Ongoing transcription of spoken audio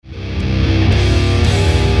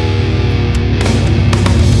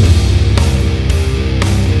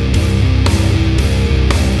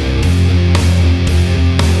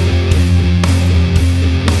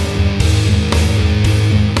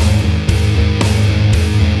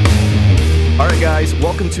guys,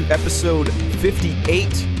 welcome to episode 58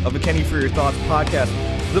 of the Kenny for Your Thoughts podcast.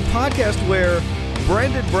 The podcast where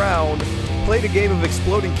Brandon Brown played a game of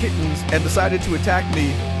Exploding Kittens and decided to attack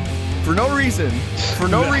me for no reason.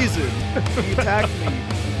 He attacked me.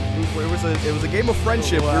 It was a game of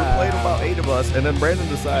friendship. Wow. We were playing about 8 of us, and then Brandon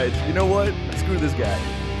decides, you know what? Screw this guy.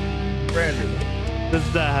 Brandon.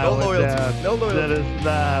 That's not how it went down. No loyalty. That is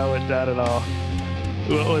not how it went down at all.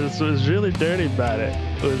 What was really dirty about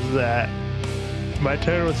it was that my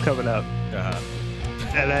turn was coming up.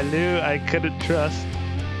 And I knew I couldn't trust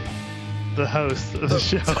the host of the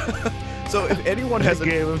show. So if anyone hasn't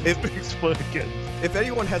if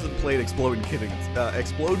anyone hasn't played Exploding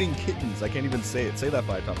Kittens, I can't even say it. Say that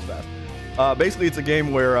 5 times fast. Basically, it's a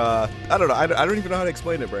game where I don't know. I don't even know how to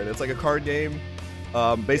explain it, Brandon. It's like a card game.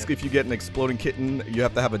 Basically, if you get an exploding kitten, you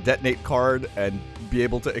have to have a detonate card and be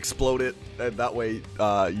able to explode it, and that way,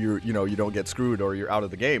 you don't get screwed or you're out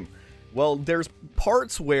of the game. Well, there's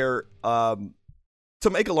parts where, to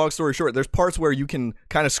make a long story short, there's parts where you can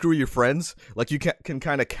kind of screw your friends. Like you can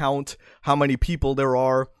kind of count how many people there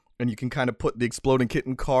are, and you can kind of put the exploding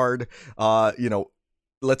kitten card.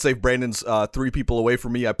 Let's say Brandon's 3 people away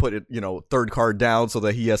from me. I put it, third card down so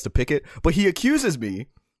that he has to pick it. But he accuses me.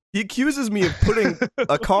 Of putting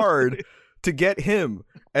a card to get him,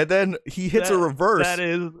 and then he hits a reverse. That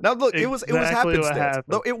is now look, exactly it was happenstance.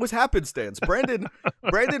 No, it was happenstance. Brandon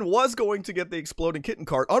was going to get the exploding kitten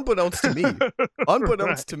card, unbeknownst to me.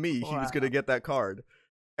 Unbeknownst to me, he was going to get that card,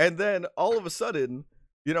 and then all of a sudden,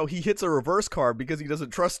 he hits a reverse card because he doesn't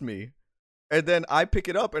trust me, and then I pick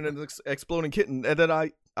it up and it's exploding kitten, and then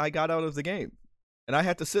I got out of the game, and I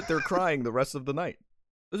had to sit there crying the rest of the night.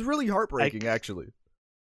 It was really heartbreaking, actually.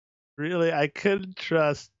 Really, I couldn't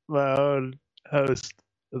trust my own host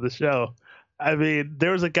of the show. I mean,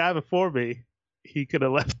 there was a guy before me he could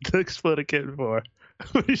have left the exploding kitten for,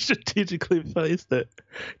 but he strategically placed it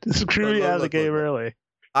to screw me out of the game early.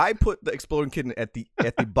 I put the exploding kitten at the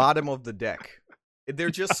bottom of the deck. There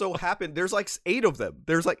just so happened, there's like 8 of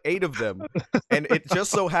them. And it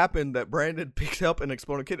just so happened that Brandon picked up an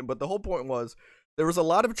exploding kitten. But the whole point was, there was a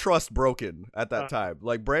lot of trust broken at that time.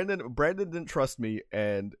 Like Brandon didn't trust me,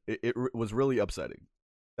 and it was really upsetting.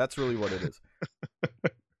 That's really what it is.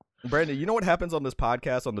 Brandon, you know what happens on this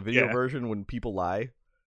podcast on the video version when people lie?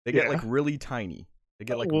 They get like really tiny. They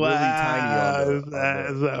get like really tiny. Is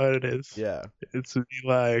that what it is? Yeah, it's me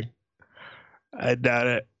lying. I doubt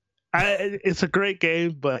it. It's a great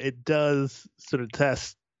game, but it does sort of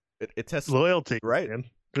test. It tests loyalty, right? Man.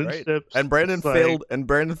 Right. And Brandon failed. And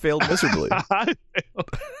Brandon failed miserably. I failed.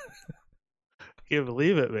 Can't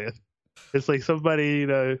believe it, man. It's like somebody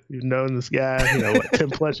you've known this guy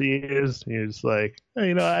 10 plus years. And you're just like,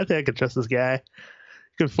 I think I can trust this guy.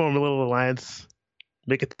 You can form a little alliance,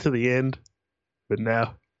 make it to the end, but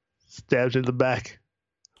now stabs you in the back.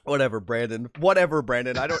 Whatever, Brandon.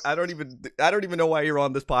 I don't even know why you're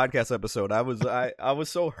on this podcast episode. I was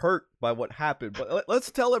so hurt by what happened. But let's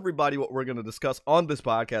tell everybody what we're going to discuss on this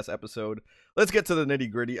podcast episode. Let's get to the nitty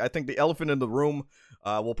gritty. I think the elephant in the room.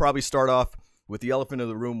 We'll probably start off with the elephant in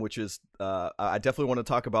the room, which is I definitely want to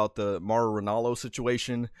talk about the Mauro Ranallo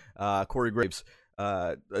situation. Corey Graves.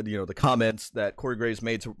 The comments that Corey Graves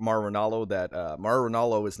made to Mauro Ranallo that Mauro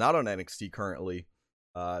Ranallo is not on NXT currently,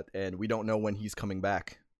 and we don't know when he's coming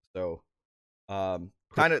back. So,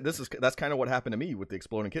 that's kind of what happened to me with the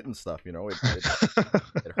exploding kitten stuff. It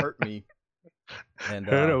hurt me. And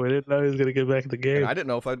I don't know. We didn't know he was gonna get back in the game. I didn't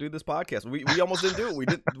know if I'd do this podcast. We almost didn't do it. We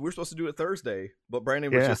were supposed to do it Thursday, but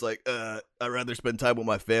Brandon was just like, "I'd rather spend time with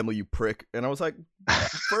my family, you prick." And I was like,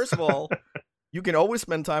 first of all, you can always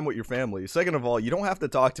spend time with your family. Second of all, you don't have to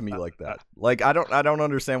talk to me like that. Like I don't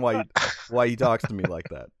understand why he talks to me like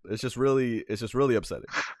that. It's just really upsetting.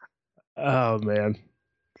 Oh man.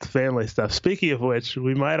 Family stuff. Speaking of which,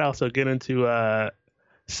 we might also get into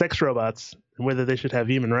sex robots and whether they should have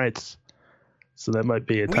human rights. So that might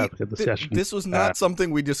be a topic of discussion. This was not something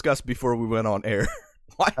we discussed before we went on air.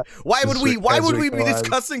 Why would we be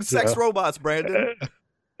discussing sex robots, Brandon?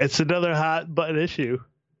 It's another hot button issue.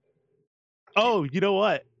 Oh, you know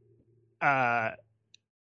what?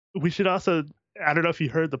 We should also. I don't know if you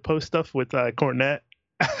heard the post stuff with Cornette.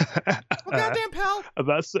 Goddamn, pal!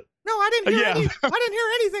 No, I didn't hear I didn't hear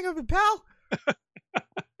anything of it, pal.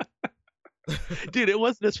 Dude, it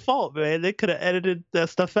wasn't his fault, man. They could have edited that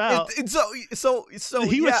stuff out. So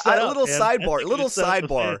he was set up, little man. sidebar.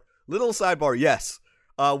 Little sidebar. Yes.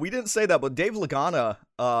 We didn't say that, but Dave Lagana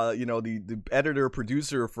the editor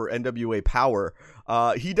producer for NWA Power,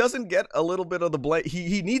 he doesn't get a little bit of the blame.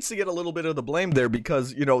 He needs to get a little bit of the blame there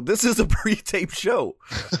because, this is a pre-taped show.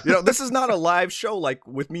 This is not a live show like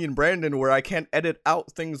with me and Brandon where I can't edit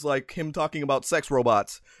out things like him talking about sex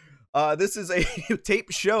robots. This is a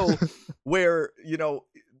taped show where,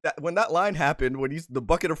 when that line happened, when he's the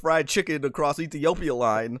bucket of fried chicken across Ethiopia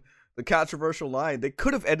line, the controversial line, they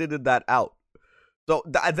could have edited that out. So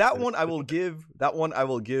that one I will give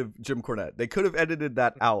Jim Cornette. They could have edited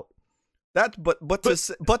that out.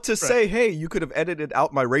 But to say, hey, you could have edited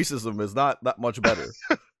out my racism is not that much better.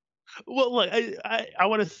 Well, look, I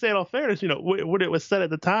want to say in all fairness, when it was said at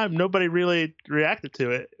the time, nobody really reacted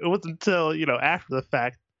to it. It wasn't until after the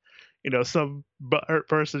fact, some butthurt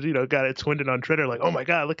person, got it twined on Twitter like, oh my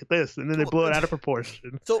God, look at this. And then they blow it out of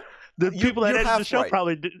proportion. So the people that edited the show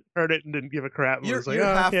probably heard it and didn't give a crap. You're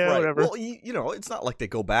half right. Whatever. Well, it's not like they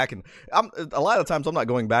go back and a lot of times I'm not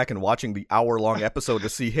going back and watching the hour-long episode to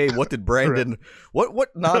see, hey, what did Brandon, what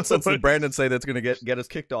nonsense did Brandon say that's going to get us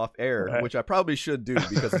kicked off air, right. Which I probably should do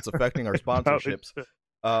because it's affecting our sponsorships.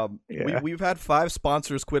 We've had 5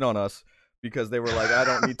 sponsors quit on us because they were like, I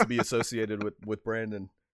don't need to be associated with Brandon.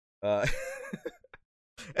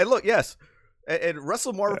 And look, yes, and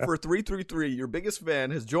Russell Martin for 333, your biggest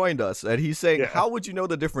fan, has joined us, and he's saying, how would you know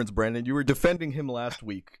the difference, Brandon? You were defending him last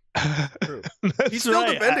week. True. He's still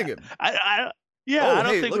defending him. I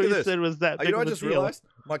don't think what you said was that big of a deal. I just realized?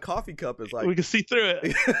 My coffee cup is like... We can see through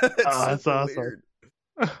it. That's awesome. Weird.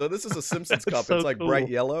 So this is a Simpsons cup. So it's like cool. Bright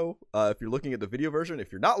yellow. If you're looking at the video version.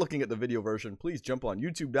 If you're not looking at the video version, please jump on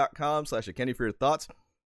youtube.com/Kenny for your thoughts.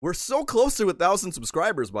 We're so close to 1,000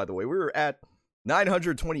 subscribers, by the way. We were at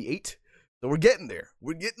 928. So we're getting there.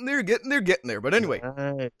 We're getting there. But anyway,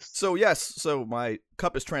 nice. So my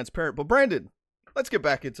cup is transparent. But Brandon, let's get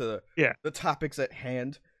back into the topics at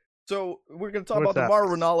hand. So we're going to talk about the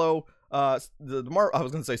Mauro Ranallo, I was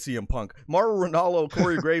going to say CM Punk, Mauro Ranallo,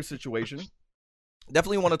 Corey Graves situation.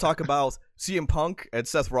 Definitely want to talk about CM Punk and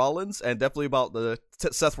Seth Rollins, and definitely about the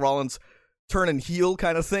Seth Rollins turning heel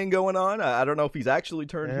kind of thing going on. I don't know if he's actually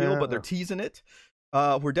turned heel, but they're teasing it.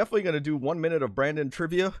 We're definitely going to do 1 minute of Brandon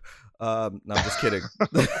trivia. No, I'm just kidding.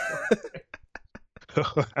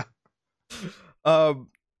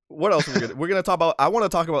 What else we're going to talk about? I want to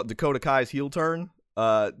talk about Dakota Kai's heel turn.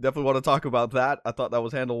 Definitely want to talk about that. I thought that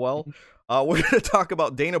was handled well. We're going to talk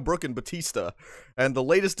about Dana Brooke and Batista and the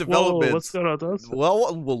latest developments. Whoa, what's going on with those?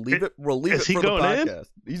 Well, we'll leave it for the podcast. In?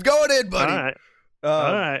 He's going in, buddy.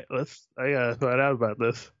 All right. I gotta find out about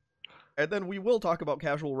this. And then we will talk about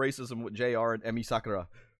casual racism with JR and Emi Sakura.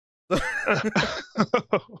 Wait,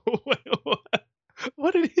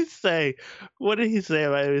 what did he say? What did he say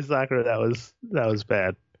about Emi Sakura? That was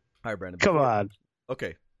bad. All right, Brandon. Come on.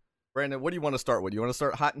 Okay, Brandon. What do you want to start with? Do you want to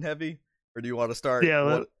start hot and heavy, or do you want to start?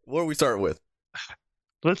 Yeah. What do we start with?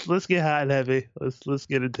 Let's get hot and heavy. Let's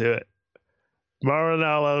get into it. Mauro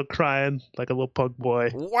Ranallo crying like a little punk boy.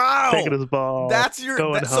 Wow, taking his ball. That's your.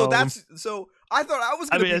 So I thought I was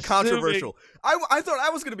going to be controversial. I thought I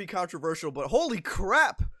was going to be controversial, but holy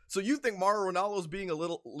crap! So you think Mauro Ranallo's being a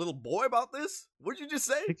little boy about this? What'd you just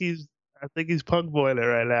say? I think he's punk boying it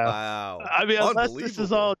right now. Wow. I mean, unless this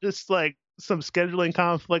is all just like some scheduling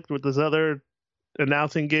conflict with this other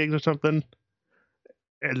announcing gigs or something,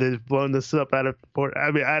 and they've blown this up out of proportion. I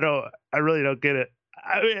mean, I really don't get it.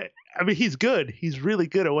 I mean, he's good. He's really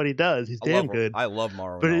good at what he does. He's damn good. I love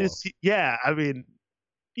Mauro Ranallo. But I mean,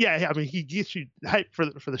 he gets you hyped for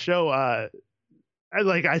the show. I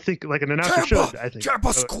think like an announcer should. I think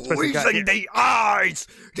Ciampa squeezing the eyes.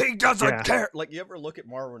 He doesn't care. Like, you ever look at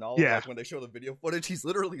Mauro Ranallo? Like when they show the video footage, he's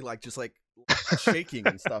literally like just like shaking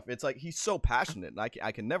and stuff. It's like he's so passionate, and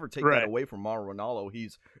I can never take that away from Mauro Ranallo.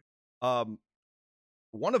 He's one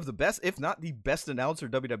of the best, if not the best announcer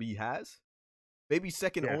WWE has. Maybe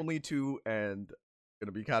second only to, and going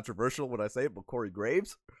to be controversial when I say it, but Corey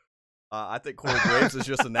Graves. I think Corey Graves is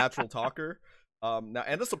just a natural talker. Now,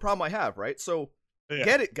 and that's the problem I have, right? So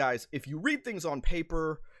get it, guys. If you read things on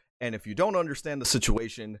paper and if you don't understand the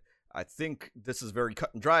situation, I think this is very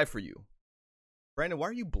cut and dry for you. Brandon, why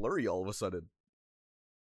are you blurry all of a sudden?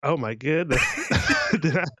 Oh my goodness!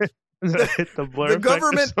 Did I hit the blur?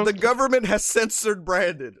 The government has censored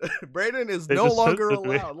Brandon. Brandon is no longer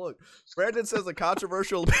allowed. Look, Brandon says a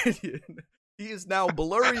controversial opinion. He is now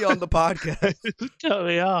blurry on the podcast. Cut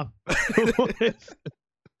me off.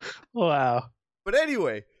 Wow. But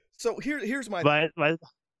anyway, so here's my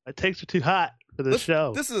takes are too hot for this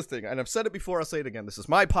show. This is the thing, and I've said it before, I'll say it again. This is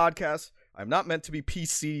my podcast. I'm not meant to be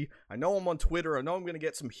PC. I know I'm on Twitter. I know I'm going to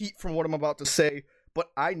get some heat from what I'm about to say, but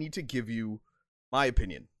I need to give you My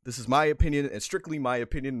opinion. This is my opinion, and strictly my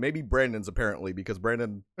opinion. Maybe Brandon's, apparently, because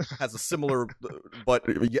Brandon has a similar, but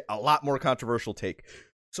a lot more controversial take.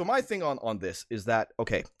 So my thing on this is that,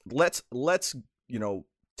 okay, let's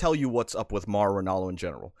tell you what's up with Mauro Ranallo in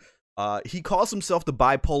general. He calls himself the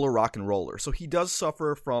bipolar rock and roller, so he does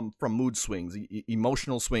suffer from mood swings,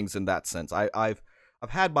 emotional swings in that sense. I've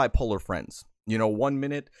had bipolar friends. 1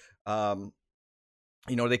 minute,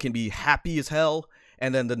 they can be happy as hell,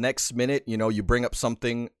 and then the next minute, you bring up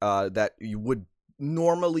something that you would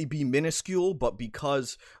normally be minuscule, but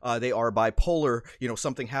because they are bipolar,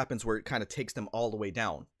 something happens where it kind of takes them all the way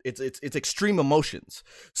down. It's extreme emotions.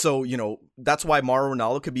 So, that's why Mauro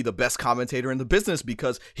Ranallo could be the best commentator in the business,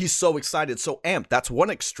 because he's so excited, so amped. That's one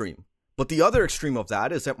extreme. But the other extreme of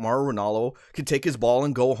that is that Mauro Ranallo can take his ball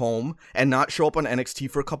and go home and not show up on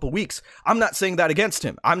NXT for a couple weeks. I'm not saying that against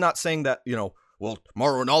him. I'm not saying that, well,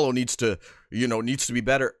 Mauro Ranallo needs to be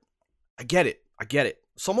better. I get it.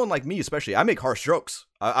 Someone like me, especially, I make harsh jokes.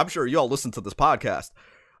 I'm sure y'all listen to this podcast.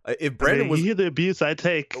 If Brandon was, you hear the abuse I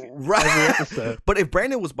take, right? But if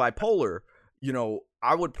Brandon was bipolar,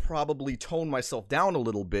 I would probably tone myself down a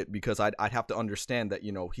little bit, because I'd have to understand that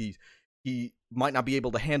he might not be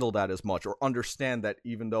able to handle that as much, or understand that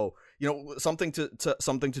even though something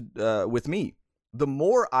with me, the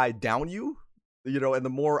more I down you, and the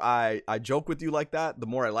more I joke with you like that, the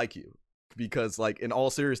more I like you. Because, like, in all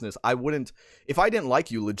seriousness, if I didn't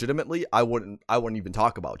like you legitimately, I wouldn't even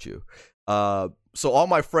talk about you. So all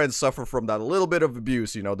my friends suffer from that, a little bit of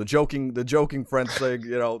abuse, the joking friends thing.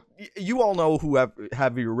 You all know who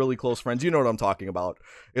have your really close friends. You know what I'm talking about.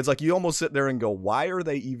 It's like you almost sit there and go, why are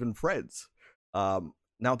they even friends?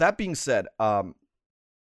 Now that being said,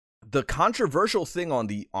 the controversial thing on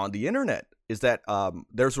the internet is that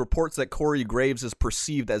there's reports that Corey Graves is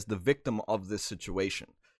perceived as the victim of this situation.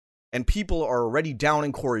 And people are already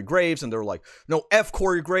downing Corey Graves, and they're like, no, F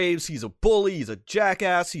Corey Graves, he's a bully, he's a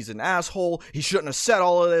jackass, he's an asshole, he shouldn't have said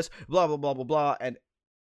all of this, blah, blah, blah, blah, blah. And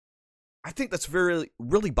I think that's really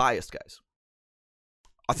biased, guys.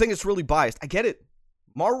 I think it's really biased. I get it.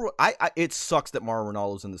 It sucks that Mauro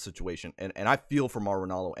Ranallo's in this situation, and I feel for Mauro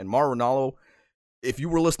Ranallo. And Mauro Ranallo, if you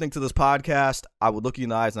were listening to this podcast, I would look you in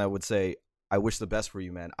the eyes and I would say, I wish the best for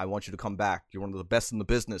you, man. I want you to come back. You're one of the best in the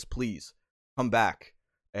business. Please come back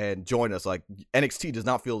and join us. Like, NXT does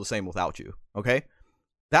not feel the same without you, okay?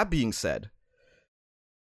 That being said,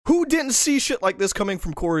 who didn't see shit like this coming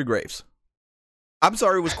from Corey Graves? I'm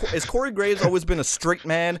sorry, has Corey Graves always been a straight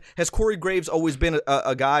man? Has Corey Graves always been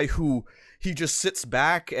a guy who he just sits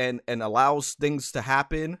back and allows things to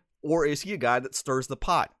happen? Or is he a guy that stirs the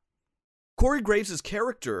pot? Corey Graves'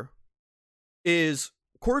 character is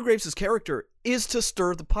to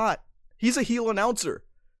stir the pot. He's a heel announcer.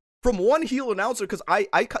 From one heel announcer, because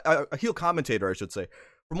a heel commentator, I should say.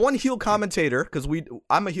 From one heel commentator, because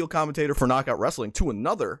I'm a heel commentator for Knockout Wrestling, to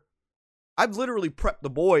another, I've literally prepped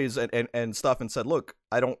the boys and stuff and said, look,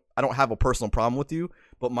 I don't have a personal problem with you,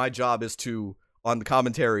 but my job is to, on the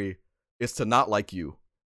commentary, is to not like you,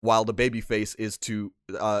 while the babyface's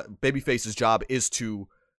job is to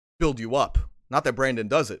build you up. Not that Brandon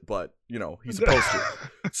does it, but he's supposed to.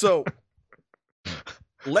 So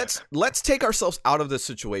let's take ourselves out of this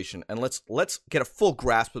situation, and let's get a full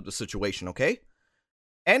grasp of the situation, okay?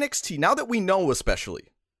 NXT, now that we know, especially,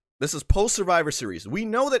 this is post Survivor Series, we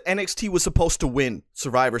know that NXT was supposed to win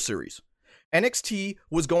Survivor Series. NXT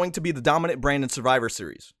was going to be the dominant brand in Survivor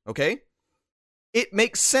Series, okay? It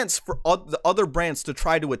makes sense for the other brands to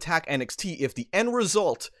try to attack NXT if the end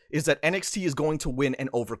result is that NXT is going to win and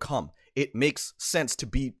overcome. It makes sense to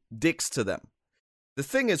be dicks to them. The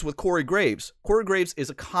thing is with Corey Graves is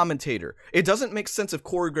a commentator. It doesn't make sense if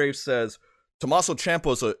Corey Graves says, Tommaso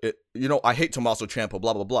Ciampa's I hate Tommaso Ciampa,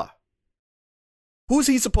 blah, blah, blah. Who's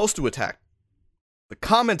he supposed to attack? The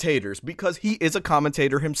commentators, because he is a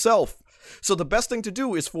commentator himself. So the best thing to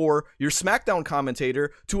do is for your SmackDown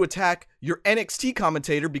commentator to attack your NXT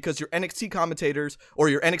commentator, because your NXT commentators, or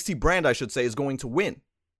your NXT brand, I should say, is going to win.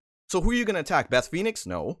 So who are you going to attack? Beth Phoenix?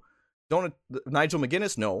 No. Nigel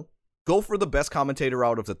McGuinness? No. Go for the best commentator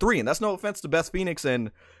out of the three. And that's no offense to Beth Phoenix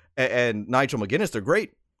and Nigel McGuinness. They're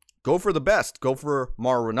great. Go for the best. Go for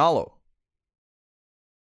Mauro Ranallo.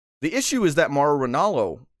 The issue is that Mauro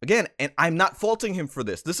Ranallo, again, and I'm not faulting him for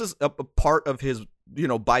this. This is a part of his,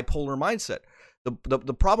 bipolar mindset.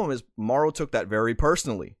 The problem is Mauro took that very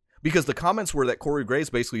personally, because the comments were that Corey Graves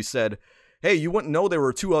basically said, hey, you wouldn't know there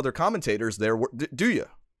were two other commentators there, do you?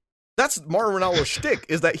 That's Mauro Ranallo's shtick,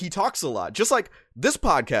 is that he talks a lot. Just like this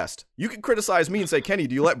podcast. You can criticize me and say, Kenny,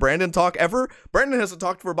 do you let Brandon talk ever? Brandon hasn't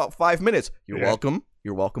talked for about 5 minutes. You're welcome.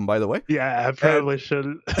 You're welcome, by the way. Yeah, I probably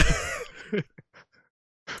shouldn't.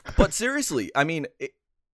 But seriously, I mean,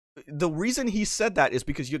 the reason he said that is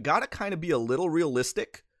because you gotta kind of be a little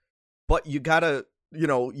realistic, but you gotta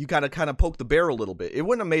kind of poke the bear a little bit. It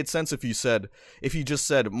wouldn't have made sense if you just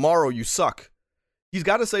said, Morrow, you suck. He's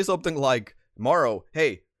got to say something like, Morrow,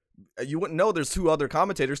 hey, you wouldn't know there's 2 other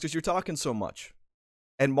commentators because you're talking so much.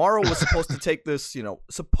 And Morrow was supposed to take this, a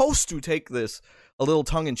little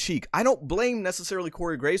tongue-in-cheek. I don't blame necessarily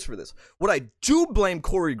Corey Graves for this. What I do blame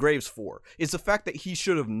Corey Graves for is the fact that he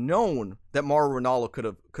should have known that Mauro Ranallo could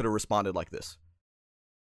have responded like this.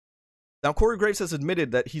 Now, Corey Graves has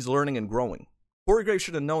admitted that he's learning and growing. Corey Graves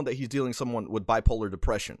should have known that he's dealing with someone with bipolar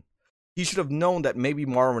depression. He should have known that maybe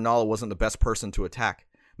Mauro Ranallo wasn't the best person to attack.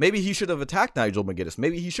 Maybe he should have attacked Nigel McGuinness.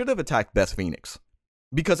 Maybe he should have attacked Beth Phoenix.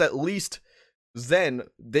 Because at least then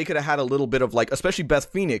they could have had a little bit of, like, especially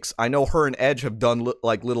Beth Phoenix. I know her and Edge have done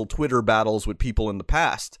like little Twitter battles with people in the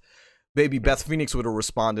past. Maybe Beth Phoenix would have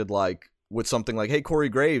responded with something like, hey, Corey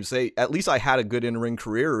Graves, hey, at least I had a good in-ring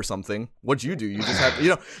career or something. What'd you do? You just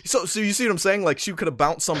had, so you see what I'm saying? Like, she could have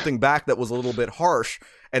bounced something back that was a little bit harsh,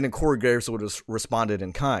 and then Corey Graves would have responded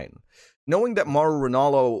in kind. Knowing that Mauro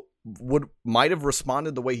Ranallo might have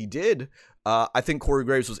responded the way he did, I think Corey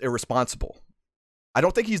Graves was irresponsible. I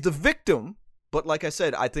don't think he's the victim, but like I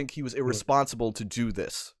said, I think he was irresponsible to do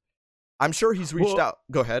this. I'm sure he's reached out.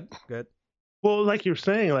 Go ahead. Well, like you're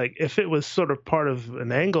saying, like, if it was sort of part of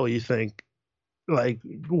an angle, you think, like,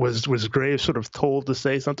 was Graves sort of told to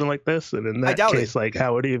say something like this? And in that case, like,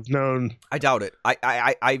 how would he have known? I doubt it.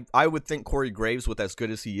 I would think Corey Graves, with as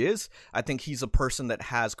good as he is, I think he's a person that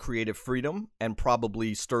has creative freedom and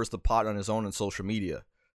probably stirs the pot on his own in social media.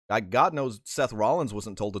 God knows Seth Rollins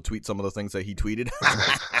wasn't told to tweet some of the things that he tweeted.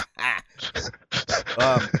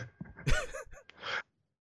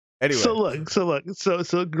 Anyway.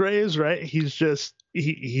 So Graves, right? He's just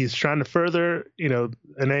he's trying to further,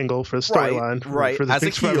 an angle for a storyline, right? For the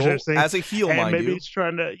as a heel, and mind maybe you. He's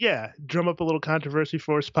trying to, drum up a little controversy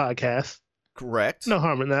for his podcast. Correct. No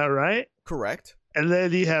harm in that, right? Correct. And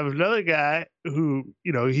then you have another guy who,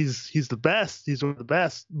 he's the best. He's one of the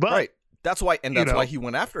best. But right. That's why he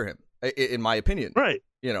went after him, in my opinion. Right.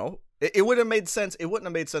 It wouldn't have made sense. It wouldn't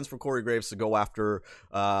have made sense for Corey Graves to go after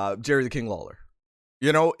Jerry the King Lawler.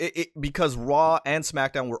 Because Raw and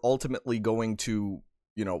SmackDown were ultimately going to,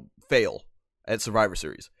 fail at Survivor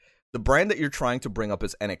Series. The brand that you're trying to bring up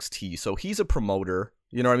is NXT. So he's a promoter.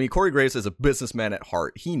 You know what I mean? Corey Graves is a businessman at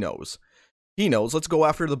heart. He knows. Let's go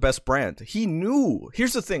after the best brand. He knew.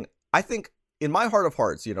 Here's the thing. I think in my heart of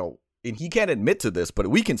hearts, and he can't admit to this, but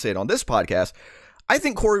we can say it on this podcast. I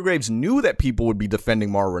think Corey Graves knew that people would be defending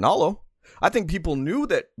Mauro Ranallo. I think people knew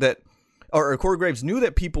or Corey Graves knew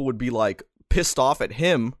that people would be like pissed off at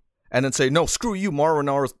him and then say, no, screw you, Mauro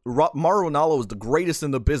Ranallo is the greatest in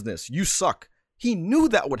the business. You suck. He knew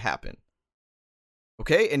that would happen.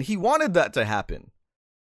 Okay? And he wanted that to happen.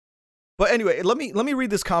 But anyway, let me read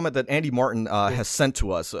this comment that Andy Martin has sent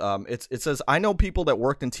to us. It says, I know people that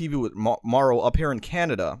worked in TV with Mauro up here in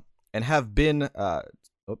Canada and have been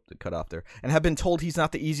cut off there, and have been told he's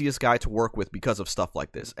not the easiest guy to work with because of stuff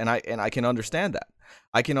like this. And I can understand that.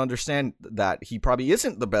 I can understand that he probably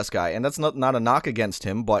isn't the best guy, and that's not a knock against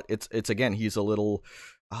him, but it's again, he's a little,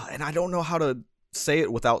 and I don't know how to say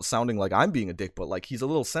it without sounding like I'm being a dick, but like he's a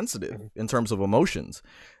little sensitive in terms of emotions.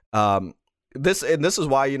 This is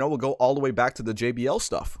why, we'll go all the way back to the JBL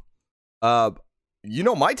stuff.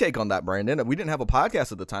 My take on that, Brandon. We didn't have a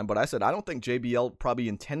podcast at the time, but I said I don't think JBL probably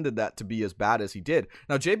intended that to be as bad as he did.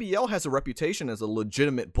 Now, JBL has a reputation as a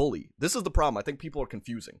legitimate bully. This is the problem. I think people are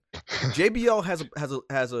confusing. JBL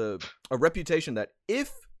has a reputation that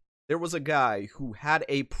if there was a guy who had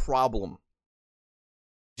a problem,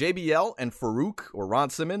 JBL and Farouk or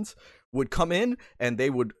Ron Simmons would come in and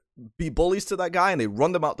they would be bullies to that guy and they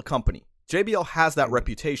run them out the company. JBL has that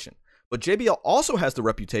reputation. But JBL also has the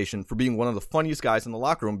reputation for being one of the funniest guys in the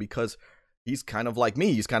locker room because he's kind of like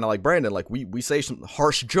me. He's kind of like Brandon. Like we say some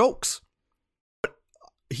harsh jokes. But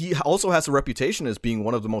he also has a reputation as being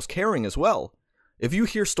one of the most caring as well. If you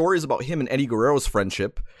hear stories about him and Eddie Guerrero's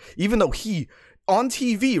friendship, even though he, on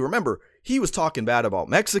TV, remember, he was talking bad about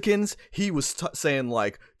Mexicans. He was saying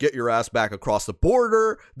like, get your ass back across the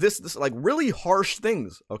border. This like really harsh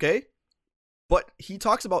things, okay? But he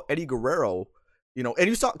talks about Eddie Guerrero, and he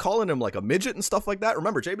was calling him like a midget and stuff like that.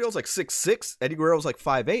 Remember, JBL's like 6'6", Eddie Guerrero's like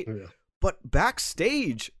 5'8". Yeah. But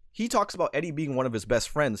backstage, he talks about Eddie being one of his best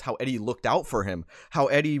friends, how Eddie looked out for him, how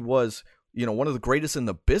Eddie was, one of the greatest in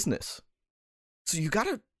the business. So you got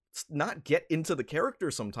to not get into the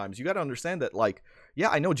character sometimes. You got to understand that, like, yeah,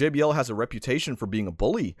 I know JBL has a reputation for being a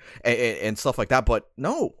bully and stuff like that, but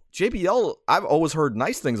no, JBL, I've always heard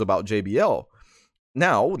nice things about JBL.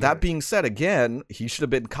 Now, that being said, again, he should have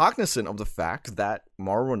been cognizant of the fact that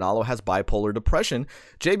Mauro Ranallo has bipolar depression.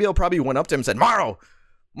 JBL probably went up to him and said, Mauro,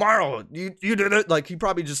 you did it. Like, he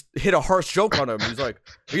probably just hit a harsh joke on him. He's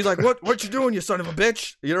like, what you doing, you son of a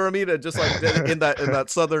bitch? You know what I mean? And just like in that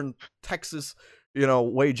Southern Texas,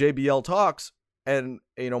 way JBL talks. And,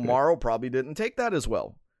 Mauro probably didn't take that as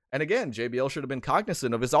well. And again, JBL should have been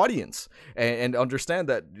cognizant of his audience and understand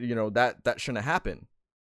that, that shouldn't happen.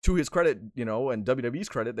 To his credit, and WWE's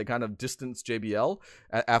credit, they kind of distanced JBL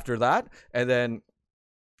after that. And then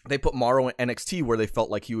they put Mauro in NXT where they felt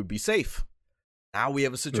like he would be safe. Now we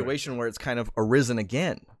have a situation where it's kind of arisen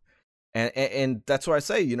again. And that's why I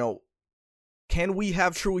say, can we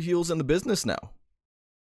have true heels in the business now?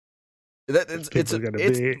 It's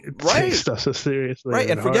right. Stuff so seriously, right?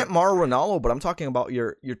 And forget Mauro Ranallo, but I'm talking about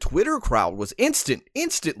your Twitter crowd was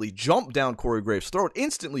instantly jumped down Corey Graves' throat,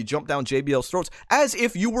 instantly jumped down JBL's throats, as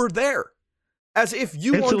if you were there, as if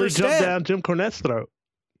you instantly understand. Jumped down Jim Cornette's throat.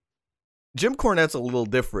 Jim Cornette's a little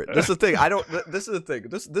different. This is the thing. This is the thing.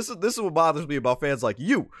 This is what bothers me about fans like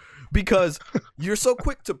you, because you're so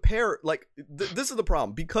quick to pair. Like this is the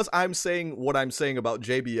problem. Because I'm saying what I'm saying about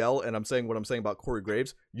JBL and I'm saying what I'm saying about Corey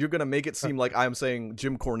Graves, you're gonna make it seem like I'm saying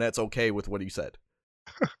Jim Cornette's okay with what he said.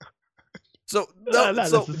 So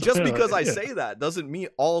just because I say that doesn't mean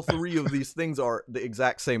all three of these things are the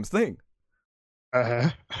exact same thing.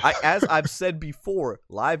 As I've said before,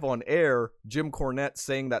 live on air, Jim Cornette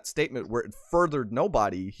saying that statement where it furthered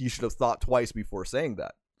nobody, he should have thought twice before saying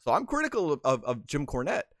that. So I'm critical of Jim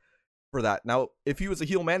Cornette for that. Now, if he was a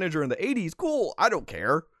heel manager in the 80s, cool, I don't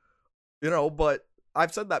care. But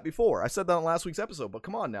I've said that before. I said that on last week's episode, but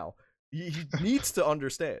come on now. He needs to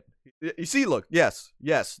understand. You see, look, yes,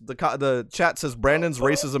 the chat says Brandon's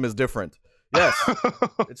racism is different. Yes,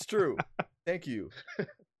 it's true. Thank you.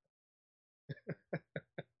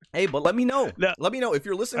 Hey, but let me know. Let me know if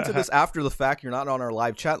you're listening to this after the fact. You're not on our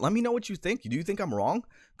live chat. Let me know what you think. Do you think I'm wrong?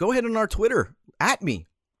 Go ahead on our Twitter at me.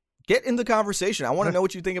 Get in the conversation. I want to know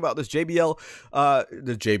what you think about this JBL.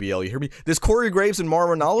 The JBL, you hear me? This Corey Graves and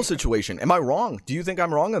Mauro Ranallo situation. Am I wrong? Do you think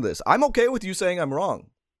I'm wrong on this? I'm okay with you saying I'm wrong.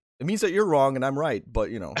 It means that you're wrong and I'm right. But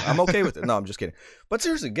I'm okay with it. No, I'm just kidding. But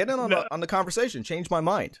seriously, get in on the conversation. Change my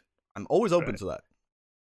mind. I'm always open to that.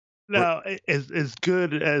 Now, as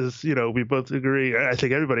good as we both agree, I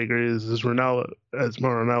think everybody agrees as Mauro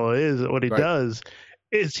Ranallo is what he does,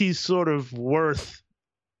 is he sort of worth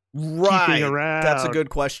keeping around? That's a good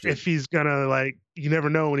question. If he's gonna you never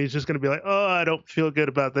know when he's just gonna be like, oh, I don't feel good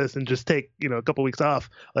about this, and just take a couple weeks off.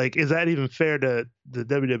 Like, is that even fair to the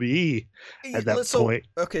WWE at that point?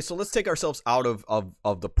 Okay, so let's take ourselves out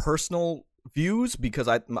of the personal views, because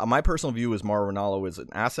my personal view is Mauro Ranallo is an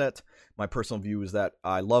asset. My personal view is that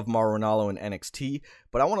I love Mauro Ranallo in NXT,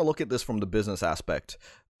 but I want to look at this from the business aspect.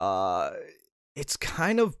 It's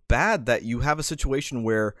kind of bad that you have a situation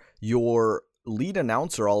where your lead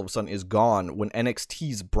announcer all of a sudden is gone when the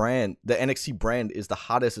NXT brand is the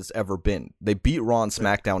hottest it's ever been. They beat Raw and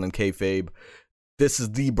SmackDown in kayfabe. This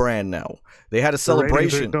is the brand now. They had a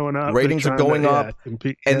celebration. Ratings are going up.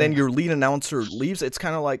 And then your lead announcer leaves. It's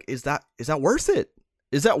kind of like, is that worth it?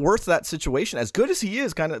 Is that worth that situation? As good as he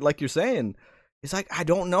is, kind of like you're saying, it's like, I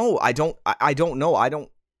don't know. I don't know. I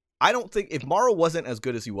don't think if Mauro wasn't as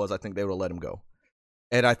good as he was, I think they would have let him go.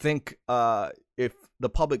 And I think if the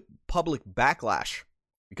public backlash,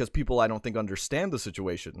 because people I don't think understand the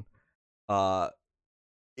situation,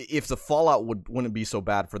 if the fallout wouldn't be so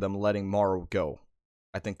bad for them letting Mauro go,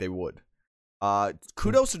 I think they would.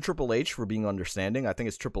 Kudos to Triple H for being understanding. I think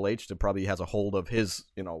it's Triple H that probably has a hold of his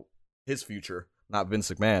future, not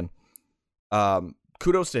Vince McMahon.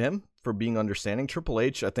 Kudos to him for being understanding. Triple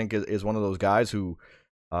H, I think, is one of those guys who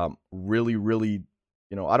really, really,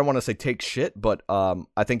 I don't want to say take shit, but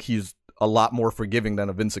I think he's a lot more forgiving than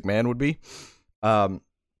a Vince McMahon would be. But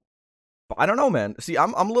I don't know, man. See,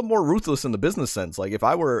 I'm a little more ruthless in the business sense. Like if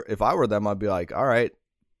I were them, I'd be like, all right,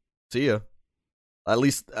 see ya. At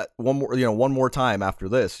least one more time after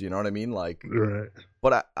this. You know what I mean? Like, right.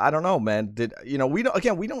 But I don't know, man. We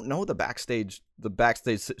don't know the backstage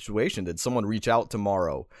situation. Did someone reach out to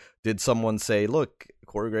Mauro? Did someone say, look,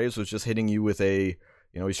 Corey Graves was just hitting you with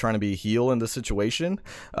he's trying to be a heel in this situation?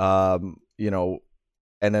 And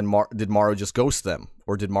then did Mauro just ghost them?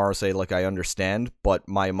 Or did Mauro say, like, I understand, but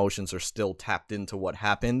my emotions are still tapped into what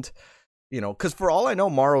happened? Because for all I know,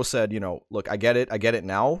 Mauro said, look, I get it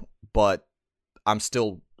now, but I'm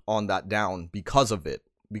still on that down because of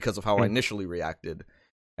how I initially reacted.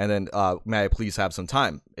 And then, may I please have some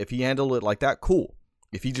time? If he handled it like that, cool.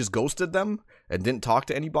 If he just ghosted them and didn't talk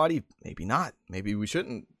to anybody, maybe not. Maybe we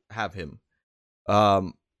shouldn't have him.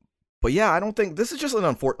 But yeah, I don't think this is just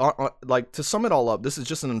an like, to sum it all up, this is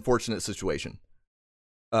just an unfortunate situation.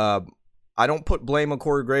 I don't put blame on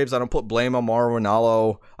Corey Graves. I don't put blame on Mauro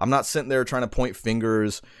Ranallo. I'm not sitting there trying to point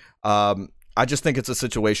fingers. I just think it's a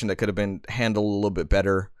situation that could have been handled a little bit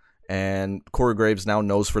better. And Corey Graves now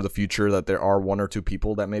knows for the future that there are one or two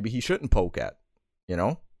people that maybe he shouldn't poke at, you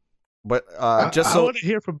know? But I want to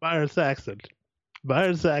hear from Byron Saxton.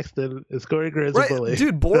 Byron Saxton is Corey Graves' bully.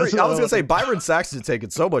 Dude, I was going to say, Byron Saxton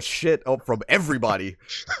taking so much shit from everybody.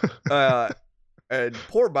 And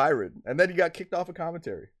poor Byron. And then he got kicked off of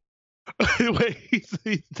commentary. Wait, he's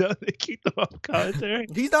done. They kicked him off commentary.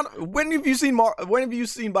 He's not. When have you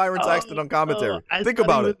seen Byron Saxton on commentary? Think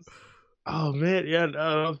about it. Oh man, yeah.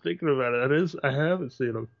 No, I'm thinking about it. I haven't seen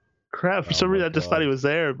him. Crap. For some reason, I just thought he was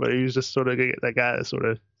there, but he was just sort of that guy that sort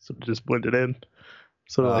of just blended in,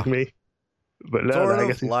 sort of like me. But no, I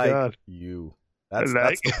guess he's like gone. You. That's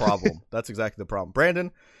the problem. That's exactly the problem.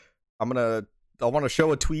 Brandon, I want to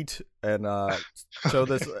show a tweet and show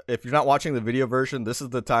this. If you're not watching the video version, this is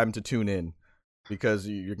the time to tune in because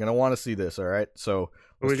you're going to want to see this, all right? So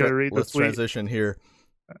let's transition here.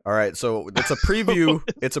 All right, so it's a preview.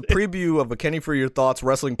 It's a preview of a Kenny for Your Thoughts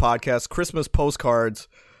wrestling podcast, Christmas postcards.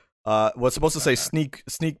 Was supposed to say sneak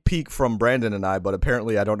peek from Brandon and I, but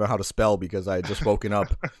apparently I don't know how to spell because I had just woken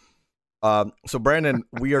up. So Brandon,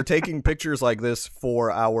 we are taking pictures like this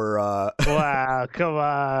for our wow, come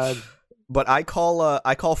on. But I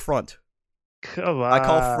call front. Come on. I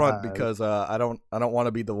call front because I don't want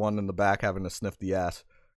to be the one in the back having to sniff the ass.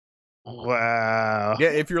 Wow.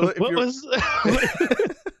 Yeah, if you're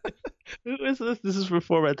Who is this? This is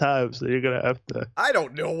before my time, so you're gonna have to. I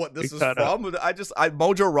don't know what this is from.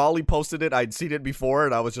 Mojo Rawley posted it. I'd seen it before,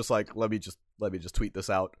 and I was just like, let me just tweet this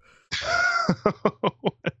out.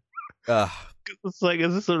 It's like,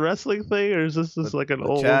 is this a wrestling thing or is this just like an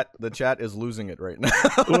old chat? The chat is losing it right now.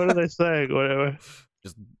 What are they saying? Whatever.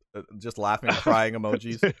 Just laughing, crying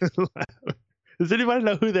emojis. Does anybody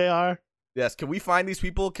know who they are? Yes. Can we find these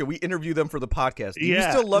people? Can we interview them for the podcast? Do you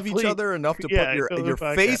still love each other enough to put your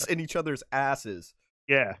face in each other's asses?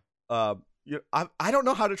 Yeah. I don't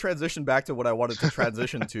know how to transition back to what I wanted to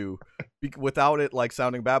transition to without it like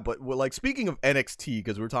sounding bad. But like, speaking of NXT,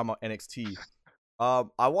 because we were talking about NXT.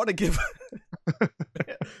 I want to give.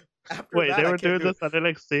 Wait, they were doing this on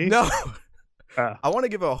NXT? No. I want to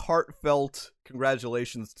give a heartfelt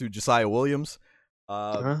congratulations to Josiah Williams,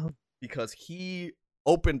 because he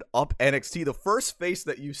opened up NXT. The first face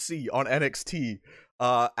that you see on NXT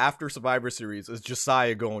after Survivor Series is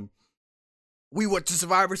Josiah going, "We went to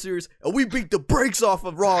Survivor Series and we beat the brakes off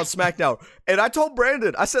of Raw and SmackDown." And I told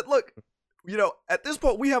Brandon, I said, "Look, you know, at this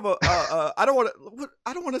point we have I don't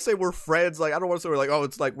want to say we're friends. Like, I don't want to say we're like, oh,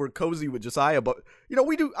 it's like we're cozy with Josiah, but you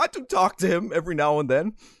know, I do talk to him every now and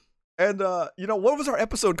then. And you know, what was our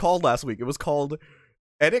episode called last week? It was called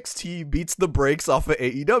NXT beats the brakes off of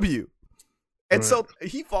AEW. And so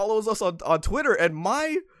he follows us on Twitter, and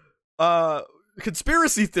my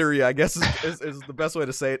conspiracy theory, I guess is the best way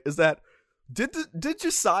to say it, is that did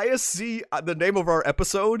Josiah see the name of our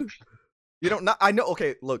episode? You know, I know.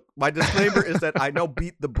 Okay, look, my disclaimer is that I know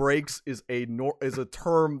 "beat the brakes" is a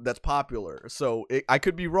term that's popular, so I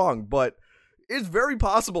could be wrong, but it's very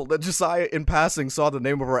possible that Josiah, in passing, saw the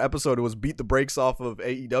name of our episode. It was "Beat the Brakes Off of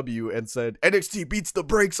AEW" and said NXT beats the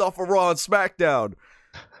brakes off of Raw and SmackDown.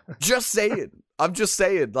 Just saying. I'm just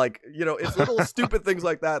saying, like, you know, it's little stupid things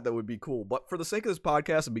like that would be cool. But for the sake of this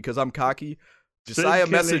podcast and because I'm cocky, Josiah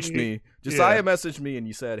messaged me and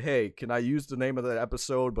you said, "Hey, can I use the name of that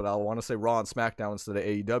episode, but I want to say Raw and SmackDown instead of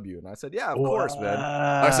AEW?" And I said, "Yeah, of course, man."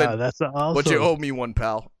 I said, "That's awesome. But you owe me one,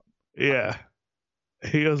 pal." Yeah.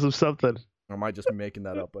 He owes him something. Or am I just making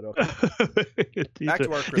that up? But okay. Back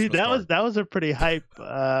to our Christmas card. That was a pretty hype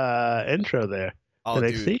intro there. Oh,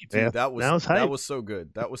 dude, that was so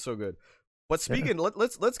good. That was so good. But speaking,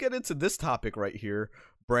 let's get into this topic right here,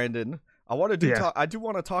 Brandon. I want to do. I do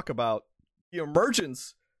want to talk about the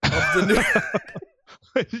emergence of the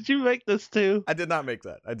new. Did you make this too? I did not make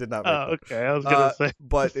that. Okay. I was gonna say.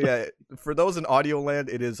 But yeah, for those in audio land,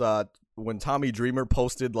 it is when Tommy Dreamer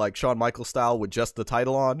posted like Shawn Michaels style with just the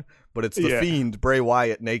title on, but it's the Fiend Bray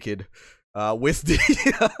Wyatt naked, with the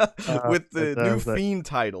new Fiend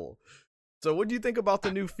title. So, what do you think about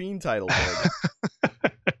the new Fiend title?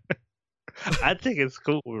 I think it's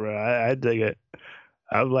cool, bro. I dig it.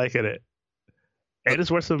 I'm liking it. And it's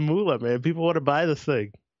worth some moolah, man. People want to buy this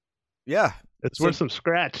thing. Yeah. It's worth some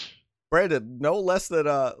scratch. Brandon, no less than,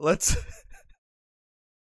 let's...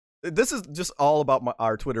 This is just all about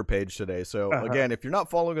our Twitter page today. So, again, if you're not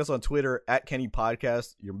following us on Twitter, @Kenny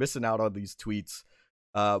Podcast, you're missing out on these tweets.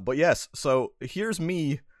 But yes, so here's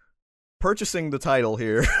me purchasing the title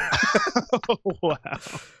here. Wow.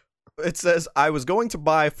 It says, I was going to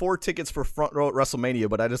buy 4 tickets for Front Row at WrestleMania,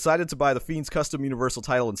 but I decided to buy the Fiend's custom Universal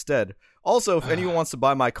title instead. Also, if anyone wants to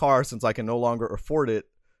buy my car since I can no longer afford it,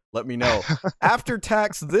 let me know. After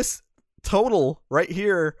tax, this total right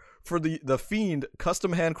here for the Fiend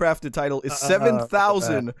custom handcrafted title is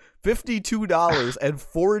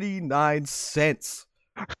 $7,052.49.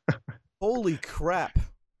 Holy crap.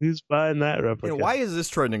 Who's buying that replica? Why is this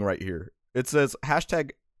trending right here? It says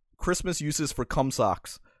hashtag Christmas uses for cum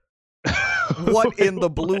socks. What in the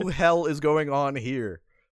blue hell is going on here?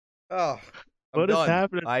 Oh, what is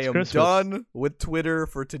happening? I am done with Twitter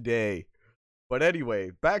for today. But anyway,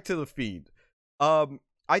 back to the Fiend.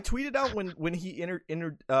 I tweeted out when he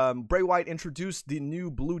Bray Wyatt introduced the new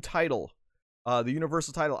blue title, the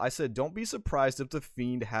Universal title. I said, don't be surprised if the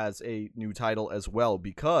Fiend has a new title as well,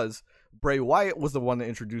 because Bray Wyatt was the one that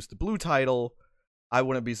introduced the blue title. I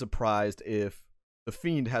wouldn't be surprised if the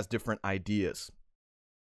Fiend has different ideas.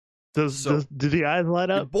 Do the eyes light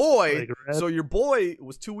up? Your boy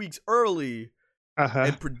was 2 weeks early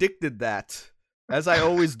and predicted that, as I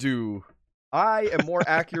always do. I am more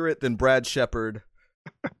accurate than Brad Shepard,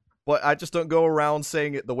 but I just don't go around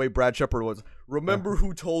saying it the way Brad Shepard was. Remember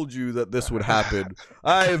who told you that this would happen?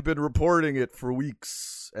 I have been reporting it for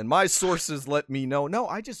weeks, and my sources let me know. No,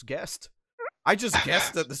 I just guessed. I just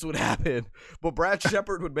guessed that this would happen, but Brad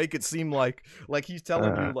Shepard would make it seem like he's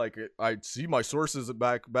telling you, like, I see my sources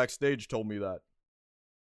backstage told me that.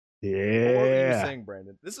 Yeah. What were you saying,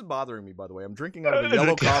 Brandon? This is bothering me, by the way. I'm drinking out of a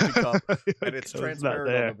yellow coffee cup, and it's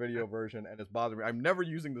transparent on the video version, and it's bothering me. I'm never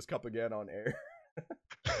using this cup again on air.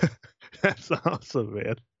 That's awesome,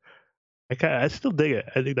 man. I still dig it.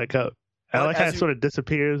 I dig that cup. I like how it sort of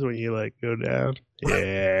disappears when you like go down.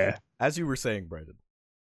 Yeah. As you were saying, Brandon.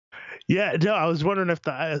 Yeah, no, I was wondering if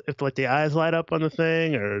the eyes light up on the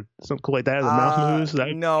thing or something cool like that, or the mouth moves.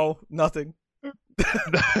 No, nothing.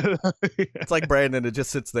 It's like Brandon. It just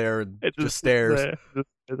sits there and just stares.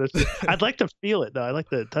 I'd like to feel it though. I'd like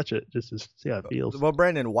to touch it just to see how it feels. Well,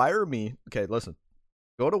 Brandon, wire me. Okay, listen.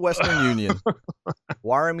 Go to Western Union.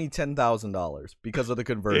 Wire me $10,000 because of the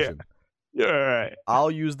conversion. Yeah, all right.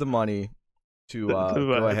 I'll use the money to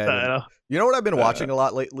go ahead. You know what I've been watching a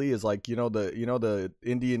lot lately is like the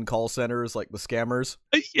Indian call centers, like the scammers.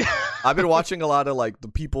 Yeah. I've been watching a lot of like the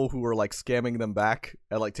people who are like scamming them back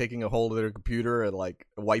and like taking a hold of their computer and like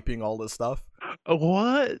wiping all this stuff.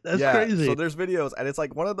 What? That's crazy. So there's videos and it's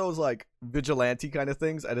like one of those like vigilante kind of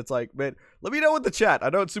things, and it's like, man, let me know in the chat. I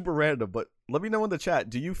know it's super random, but let me know in the chat.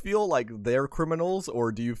 Do you feel like they're criminals,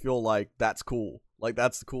 or do you feel like that's cool? Like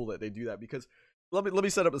that's cool that they do that? Because let me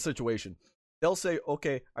set up the situation. They'll say,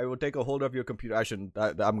 okay, I will take a hold of your computer. I shouldn't.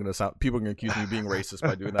 I'm going to sound. People are going to accuse me of being racist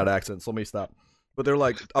by doing that accent. So let me stop. But they're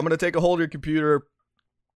like, I'm going to take a hold of your computer.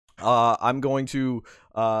 I'm going to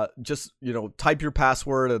just, type your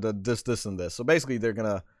password and this, and this. So basically, they're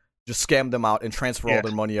going to just scam them out and transfer all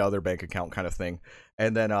their money out of their bank account kind of thing.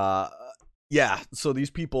 And then, so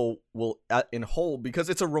these people will, in whole, because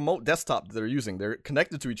it's a remote desktop that they're using, they're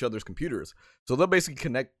connected to each other's computers. So they'll basically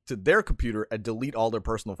connect to their computer and delete all their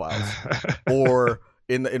personal files. Or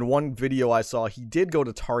in one video I saw, he did go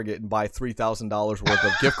to Target and buy $3,000 worth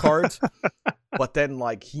of gift cards. But then,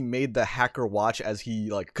 like, he made the hacker watch as he,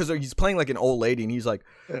 like, because he's playing, like, an old lady, and he's like,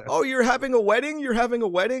 oh, you're having a wedding? You're having a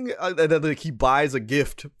wedding? And then, like, he buys a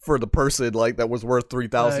gift for the person, like, that was worth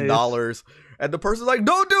 $3,000. Nice. And the person's like,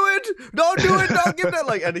 don't do it! Don't do it! Don't give that!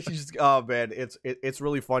 Like, and he's just, oh, man, it's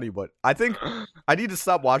really funny. But I think I need to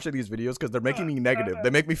stop watching these videos because they're making me negative.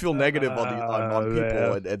 They make me feel negative on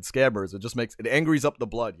people and scammers. It angries up the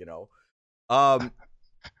blood,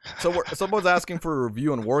 So someone's asking for a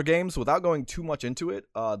review on War Games. Without going too much into it,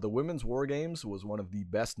 the women's War Games was one of the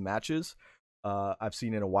best matches I've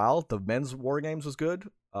seen in a while. The men's War Games was good.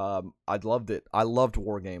 I loved it. I loved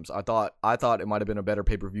War Games. I thought it might have been a better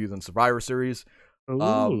pay-per-view than Survivor Series.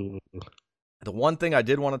 The one thing I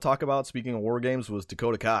did want to talk about, speaking of War Games, was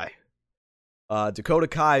Dakota Kai. Dakota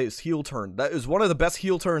Kai's heel turn. That is one of the best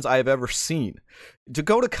heel turns I have ever seen.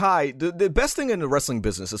 Dakota Kai, the best thing in the wrestling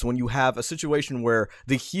business is when you have a situation where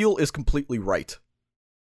the heel is completely right.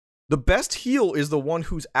 The best heel is the one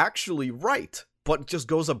who's actually right, but just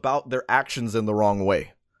goes about their actions in the wrong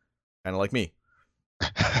way. Kind of like me.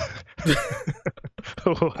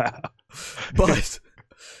 Wow. But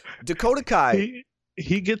Dakota Kai...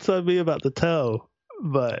 He gets on me about the toe,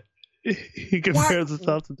 but... He compares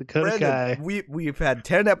himself to Dakota Kai. We've had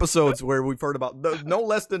 10 episodes where we've heard about no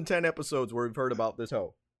less than 10 episodes where we've heard about this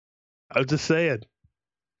hoe. I'm just saying.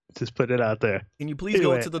 Just put it out there. Can you please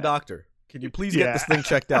go to the doctor? Can you please get this thing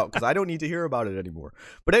checked out? Because I don't need to hear about it anymore.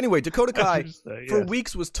 But anyway, Dakota Kai, for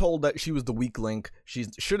weeks, was told that she was the weak link. She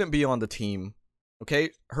shouldn't be on the team.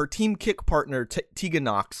 Okay? Her team kick partner, Tegan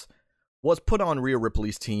Nox, was put on Rhea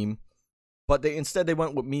Ripley's team, but instead they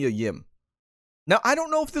went with Mia Yim. Now, I don't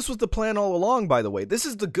know if this was the plan all along, by the way. This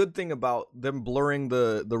is the good thing about them blurring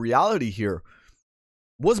the reality here.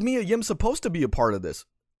 Was Mia Yim supposed to be a part of this?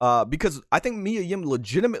 Because I think Mia Yim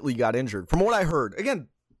legitimately got injured. From what I heard, again,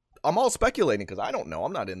 I'm all speculating because I don't know.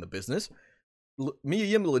 I'm not in the business. Mia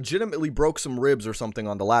Yim legitimately broke some ribs or something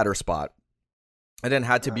on the ladder spot and then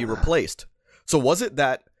had to be replaced. So was it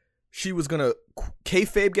that she was going to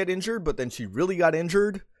kayfabe get injured, but then she really got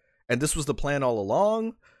injured and this was the plan all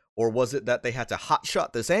along? Or was it that they had to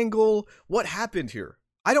hotshot this angle? What happened here?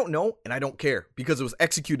 I don't know, and I don't care because it was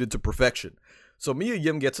executed to perfection. So Mia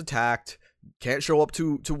Yim gets attacked, can't show up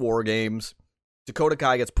to War Games. Dakota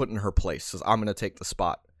Kai gets put in her place, says, I'm going to take the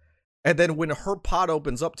spot. And then when her pot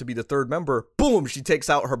opens up to be the third member, boom, she takes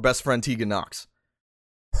out her best friend Tegan Nox.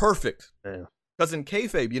 Perfect. Because in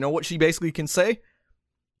kayfabe, you know what she basically can say?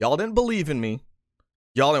 Y'all didn't believe in me.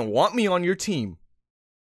 Y'all didn't want me on your team.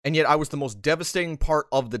 And yet I was the most devastating part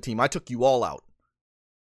of the team. I took you all out.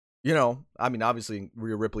 You know, I mean, obviously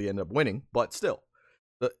Rhea Ripley ended up winning, but still.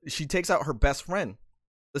 She takes out her best friend.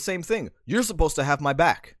 The same thing. You're supposed to have my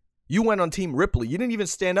back. You went on Team Ripley. You didn't even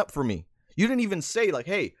stand up for me. You didn't even say, like,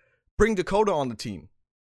 hey, bring Dakota on the team.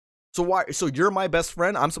 So you're my best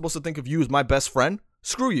friend? I'm supposed to think of you as my best friend?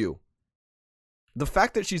 Screw you. The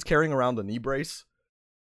fact that she's carrying around the knee brace,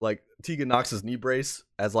 like Tegan Nox's knee brace,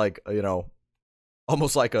 as like, you know,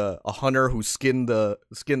 almost like a hunter who skinned the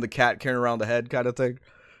cat carrying around the head kind of thing.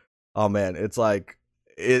 Oh man, it's like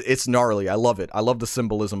it's gnarly. I love it. I love the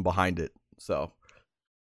symbolism behind it. So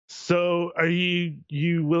are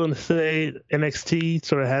you willing to say NXT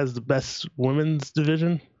sort of has the best women's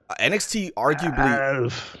division? NXT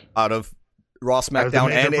arguably out of Raw,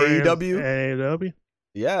 SmackDown, and AEW.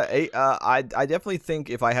 Yeah, I definitely think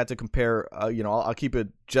if I had to compare, you know, I'll keep it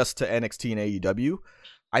just to NXT and AEW.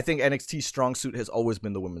 I think NXT's strong suit has always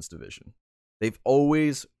been the women's division. They've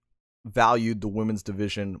always valued the women's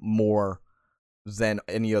division more than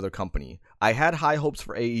any other company. I had high hopes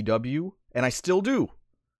for AEW, and I still do,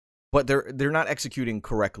 but they're not executing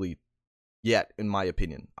correctly yet, in my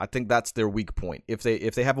opinion. I think that's their weak point. If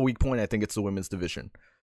they have a weak point, I think it's the women's division.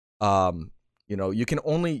 You know, you can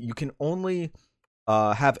only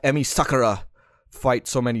have Emi Sakura fight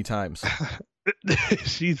so many times.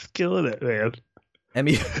 She's killing it, man.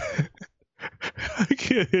 Emi,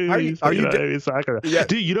 are you Emi Sakura? Yeah.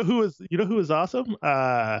 Dude, you know who was awesome?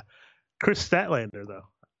 Chris Statlander, though.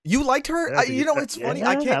 You liked her? Yeah, you know, it's funny.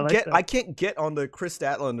 Yeah, I can't get on the Chris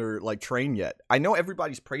Statlander like train yet. I know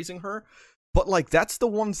everybody's praising her, but like that's the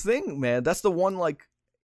one thing, man. That's the one like,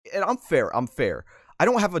 and I'm fair. I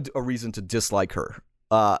don't have a reason to dislike her.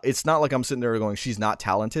 It's not like I'm sitting there going she's not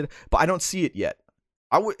talented, but I don't see it yet.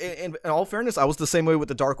 I would, in all fairness, I was the same way with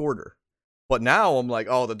the Dark Order. But now I'm like,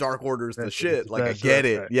 oh, the Dark Order is the shit. Like, I get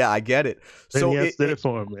it. Right. Yeah, I get it. So it did it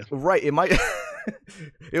for him, man. Right. It might.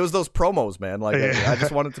 It was those promos, man. Like, I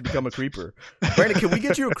just wanted to become a creeper. Brandon, can we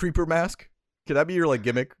get you a creeper mask? Can that be your like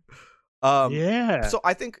gimmick? Yeah. So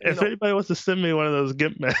I think if anybody wants to send me one of those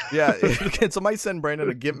gimp masks, yeah, can somebody send Brandon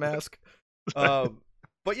a gimp mask?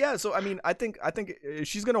 But yeah, so I mean, I think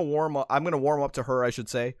she's gonna warm up. I'm gonna warm up to her, I should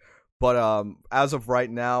say. But as of right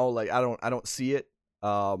now, like I don't see it.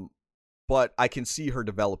 But I can see her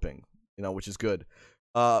developing, you know, which is good.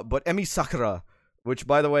 But Emi Sakura, which,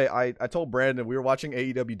 by the way, I told Brandon, we were watching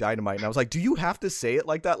AEW Dynamite, and I was like, do you have to say it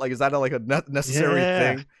like that? Like, is that like a necessary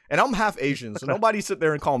thing? And I'm half Asian, so nobody sit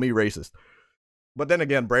there and call me racist. But then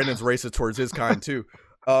again, Brandon's racist towards his kind, too.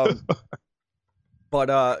 Yeah,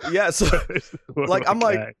 so, like, I'm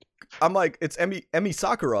like, it's Emi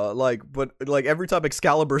Sakura, like, but like every time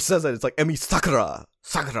Excalibur says it, it's like Emi Sakura.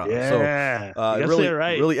 Yeah, so it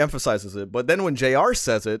really emphasizes it. But then when JR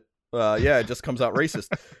says it, it just comes out racist.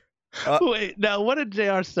 Wait, now what did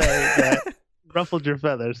JR say that ruffled your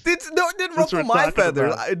feathers? It didn't ruffle my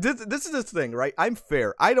feathers. This is this thing, right? I'm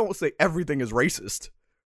fair. I don't say everything is racist.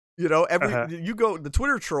 You know, you go the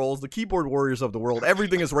Twitter trolls, the keyboard warriors of the world.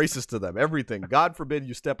 Everything is racist to them. Everything. God forbid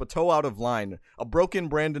you step a toe out of line, a broken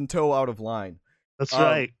Brandon toe out of line. That's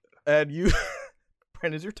right. And you,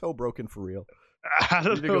 Brandon, is your toe broken for real? I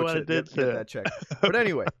don't know what it did to get that check. But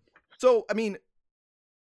anyway, so I mean,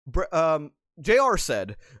 JR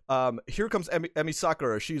said, "Here comes Emi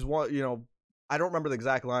Sakura. She's one. You know, I don't remember the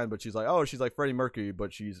exact line, but she's like, oh, she's like Freddie Mercury,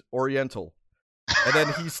 but she's Oriental." And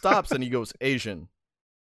then he stops and he goes, Asian.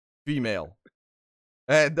 Female.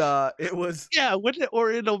 And it was when did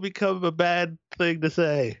Oriental become a bad thing to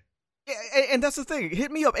say? And that's the thing.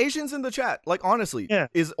 Hit me up, Asians in the chat. Like, honestly,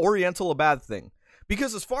 is Oriental a bad thing?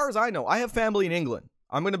 Because as far as I know, I have family in England.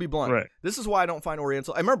 I'm going to be blunt. Right. This is why I don't find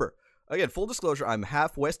Oriental. I remember, again, full disclosure, I'm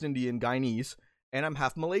half West Indian Guyanese, and I'm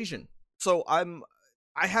half Malaysian. So I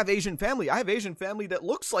have Asian family. I have Asian family that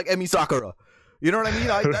looks like Emi Sakura. You know what I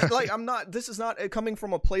mean? I'm not, this is not coming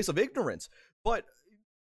from a place of ignorance, but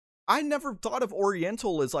I never thought of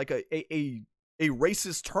Oriental as like a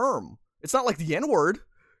racist term. It's not like the N-word.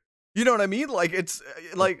 You know what I mean? Like, it's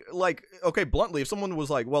like, okay, bluntly, if someone was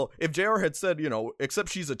like, well, if JR had said, you know, except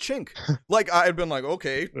she's a chink, like, I'd been like,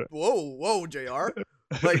 okay, whoa, JR,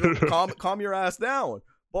 like, calm your ass down.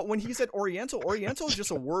 But when he said Oriental is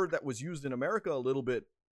just a word that was used in America a little bit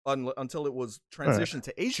until it was transitioned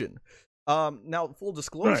to Asian. Now, full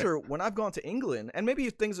disclosure, when I've gone to England, and maybe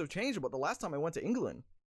things have changed, but the last time I went to England,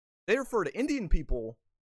 they refer to Indian people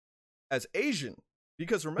as Asian.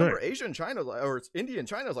 Because remember, Asia and China, or India and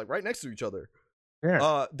China is like right next to each other.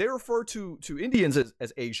 Yeah. They refer to Indians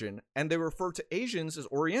as Asian, and they refer to Asians as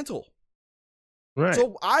Oriental. Right.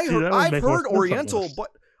 So I've heard Oriental, but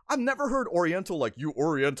I've never heard Oriental like, you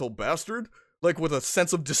Oriental bastard, like with a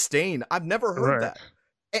sense of disdain. I've never heard that.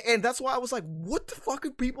 And that's why I was like, what the fuck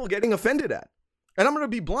are people getting offended at? And I'm going to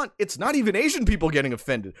be blunt, it's not even Asian people getting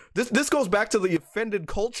offended. This goes back to the offended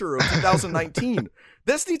culture of 2019.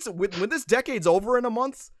 This needs to, when this decade's over in a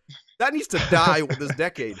month, that needs to die with this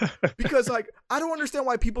decade. Because, like, I don't understand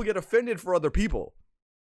why people get offended for other people.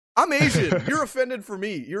 I'm Asian. You're offended for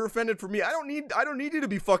me. You're offended for me. I don't need you to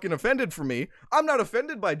be fucking offended for me. I'm not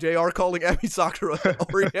offended by JR calling Emi Sakura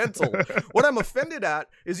Oriental. What I'm offended at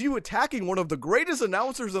is you attacking one of the greatest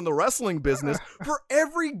announcers in the wrestling business for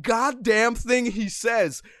every goddamn thing he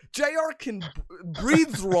says. JR can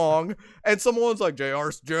breathes wrong, and someone's like,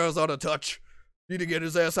 JR's out of touch. Need to get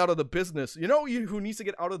his ass out of the business. You know who needs to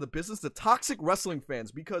get out of the business? The toxic wrestling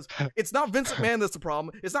fans, because it's not Vince McMahon that's the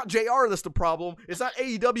problem. It's not JR that's the problem. It's not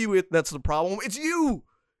AEW that's the problem. It's you.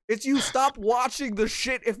 It's you. Stop watching the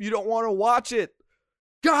shit if you don't want to watch it.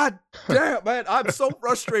 God damn, man. I'm so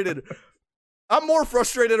frustrated. I'm more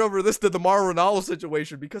frustrated over this than the Mauro Ranallo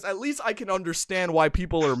situation, because at least I can understand why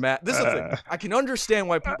people are mad. This is the thing. I can understand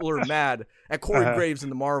why people are mad at Corey Graves in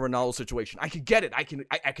the Mauro Ranallo situation. I can get it. I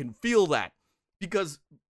can feel that. Because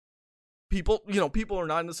people are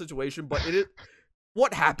not in the situation, but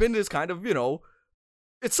what happened is kind of,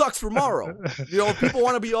 it sucks for Mauro. If people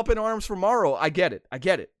want to be up in arms for Mauro, I get it.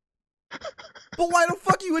 But why the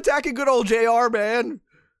fuck are you attacking good old JR, man?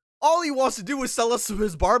 All he wants to do is sell us some of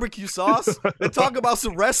his barbecue sauce and talk about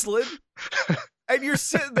some wrestling. And you're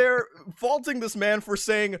sitting there faulting this man for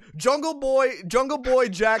saying Jungle Boy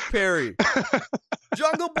Jack Perry.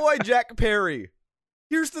 Jungle Boy Jack Perry.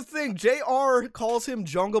 Here's the thing, JR calls him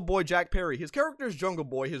Jungle Boy Jack Perry. His character is Jungle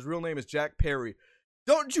Boy, his real name is Jack Perry.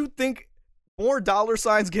 Don't you think more dollar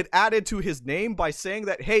signs get added to his name by saying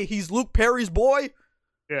that, hey, he's Luke Perry's boy?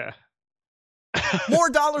 Yeah. More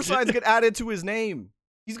dollar signs get added to his name.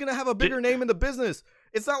 He's going to have a bigger name in the business.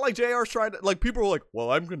 It's not like JR's trying to, like, people are like,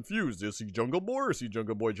 well, I'm confused. Is he Jungle Boy or is he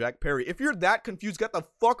Jungle Boy Jack Perry? If you're that confused, get the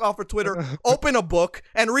fuck off of Twitter, open a book,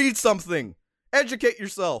 and read something. Educate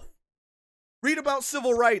yourself. Read about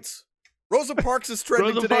civil rights. Rosa Parks is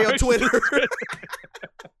trending today on Twitter.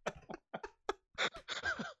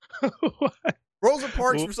 Rosa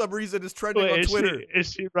Parks, for some reason, is trending on Twitter.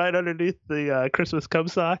 Is she right underneath the Christmas cum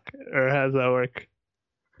sock? Or how does that work?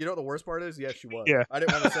 You know what the worst part is? Yes, she was. Yeah. I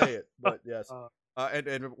didn't want to say it, but yes.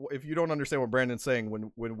 And if you don't understand what Brandon's saying,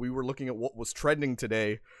 when we were looking at what was trending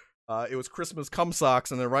today, it was Christmas cum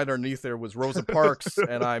socks, and then right underneath there was Rosa Parks,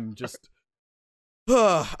 and I'm just...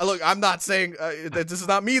 Look, I'm not saying that this is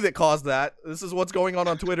not me that caused that. This is what's going on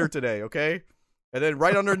Twitter today, okay? And then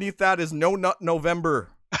right underneath that is No Nut November.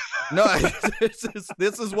 No, this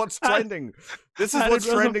is what's trending. This is what's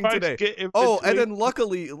trending today. Oh, and then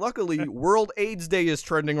luckily, World AIDS Day is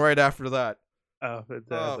trending right after that. Oh,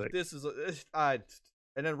 fantastic!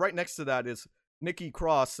 And then right next to that is Nikki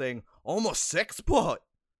Cross saying almost sexpot.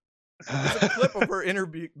 There's a clip of her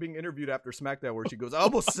being interviewed after SmackDown where she goes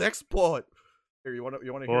almost sexpot. Here, you want to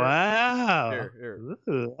hear? Wow! Here. This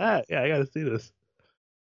is that. Yeah, I gotta see this.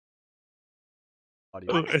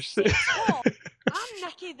 Audio. I'm a sexpot. I'm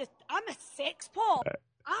Nikki the. I'm a sexpot.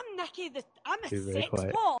 I'm Nikki the. I'm a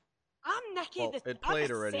sexpot. I'm Nikki the. It played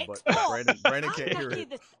already, but Brandon can't hear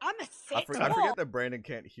it. I'm a sexpot. I forget that Brandon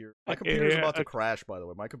can't hear. My computer's about to crash. By the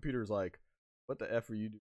way, my computer's like, "What the f are you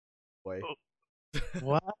doing?" Way.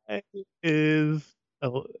 Why is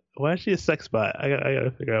she a sex bot? I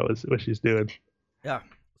gotta figure out what she's doing. Yeah.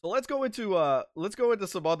 So let's go into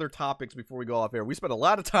some other topics before we go off air. We spent a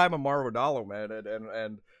lot of time on Mauro Ranallo, man,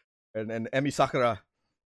 and Emi Sakura.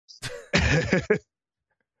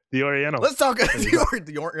 The Oriental. Let's talk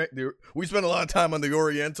we spent a lot of time on the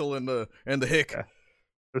Oriental and the Hick. Yeah.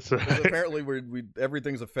 That's right. Apparently we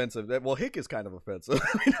everything's offensive. Well, Hick is kind of offensive.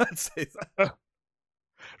 Let me not say that.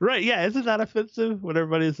 Right, yeah, isn't that offensive when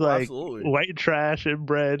everybody's like absolutely. White trash and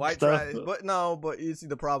bread white stuff? Trash, but you see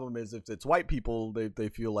the problem is if it's white people, they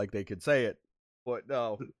feel like they could say it. But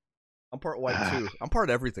no, I'm part white too. I'm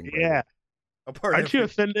part everything. Baby. Yeah. I'm part Aren't you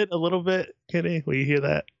offended a little bit, Kenny, when you hear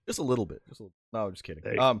that? Just a little bit. No, I'm just kidding.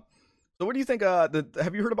 So what do you think?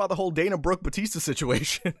 Have you heard about the whole Dana Brooke Batista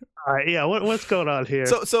situation? Yeah, what's going on here?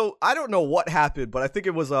 So I don't know what happened, but I think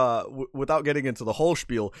it was without getting into the whole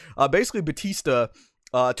spiel. Basically, Batista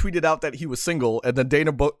tweeted out that he was single, and then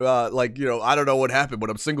Dana Brooke, I don't know what happened,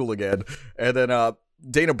 but I'm single again. And then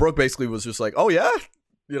Dana Brooke basically was just like, oh yeah,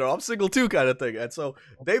 I'm single too, kind of thing. And so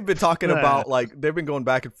they've been talking about they've been going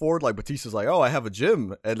back and forth. Like Batista's like, oh, I have a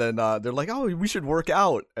gym, and then they're like, oh, we should work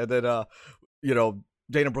out, and then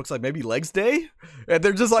Dana Brooke's like, maybe legs day, and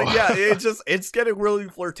they're just like, yeah, it's getting really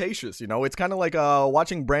flirtatious. It's kind of like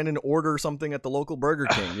watching Brandon order something at the local Burger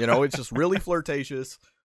King. It's just really flirtatious.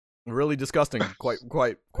 Really disgusting, quite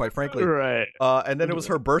frankly. Right. And then it was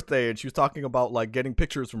her birthday, and she was talking about like getting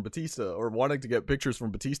pictures from Batista or wanting to get pictures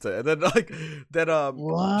from Batista, and then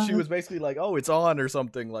she was basically like, "Oh, it's on" or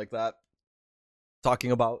something like that.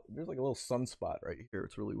 Talking about there's like a little sunspot right here.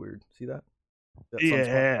 It's really weird. See that?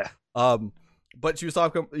 Yeah. Sunspot. But she was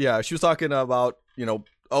talking about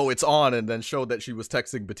oh, it's on, and then showed that she was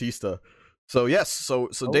texting Batista. So yes, so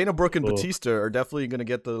Dana Brooke and Batista are definitely gonna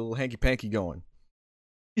get the little hanky panky going.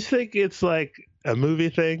 You think it's like a movie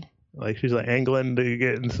thing? Like she's like angling to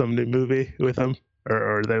get in some new movie with him?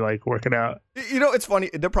 Or are they like working out? It's funny.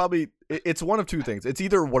 It's one of two things. It's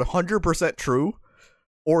either 100% true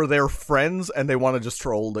or they're friends and they want to just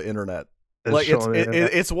troll the internet.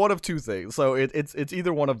 It's one of two things. So it's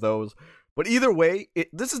either one of those. But either way,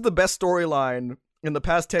 this is the best storyline in the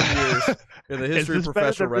past 10 years in the history of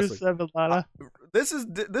professional wrestling. This is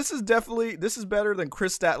better than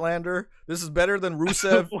Chris Statlander. This is better than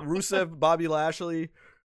Rusev, Bobby Lashley.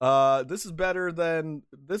 This is better than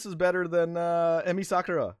Emi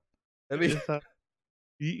Sakura.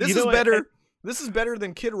 This is better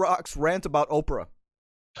than Kid Rock's rant about Oprah.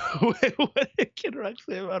 Wait, what did Kid Rock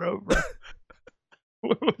say about Oprah?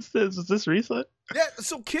 What was this? Was this recent? Yeah,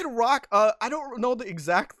 so Kid Rock, I don't know the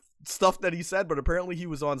exact stuff that he said, but apparently he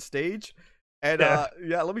was on stage, and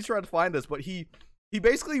let me try to find this. But he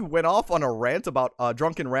basically went off on a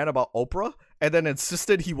drunken rant about Oprah, and then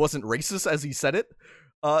insisted he wasn't racist as he said it.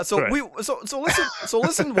 Listen,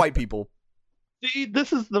 white people. See,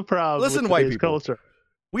 this is the problem. Listen, white people. Culture.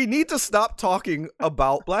 We need to stop talking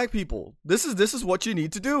about black people. This is what you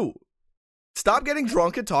need to do. Stop getting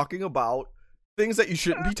drunk and talking about things that you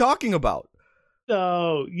shouldn't be talking about.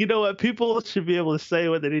 No, you know what? People should be able to say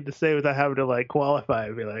what they need to say without having to like qualify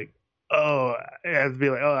and be like, "Oh," and be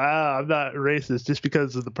like, "Oh, I'm not racist just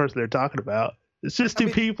because of the person they're talking about." It's just two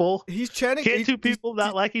people. He's chanting. Can't two people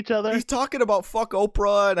not like each other? He's talking about fuck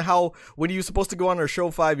Oprah and how when he was supposed to go on her show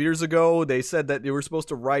 5 years ago, they said that they were supposed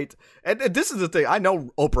to write. And this is the thing. I know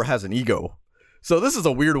Oprah has an ego. So this is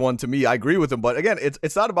a weird one to me. I agree with him. But again,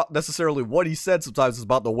 it's not about necessarily what he said. Sometimes it's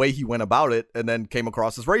about the way he went about it and then came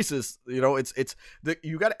across as racist.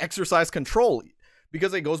 You got to exercise control.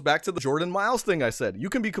 Because it goes back to the Jordan Miles thing I said. You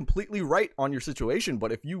can be completely right on your situation,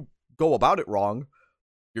 but if you go about it wrong,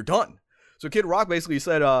 you're done. So Kid Rock basically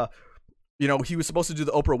said, he was supposed to do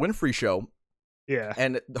the Oprah Winfrey show. Yeah.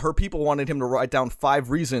 And her people wanted him to write down 5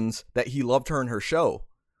 reasons that he loved her in her show.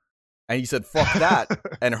 And he said, fuck that,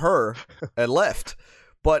 and her, and left.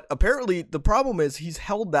 But apparently the problem is he's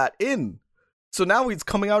held that in. So now he's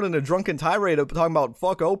coming out in a drunken tirade of talking about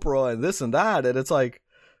fuck Oprah and this and that. And it's like,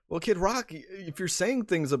 well, Kid Rock, if you're saying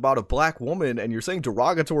things about a black woman and you're saying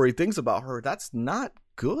derogatory things about her, that's not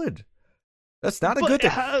good. That's not a good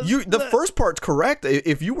thing. The first part's correct.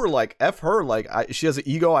 If you were like, F her, like she has an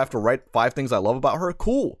ego, I have to write 5 things I love about her,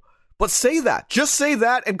 cool. But say that. Just say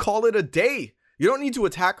that and call it a day. You don't need to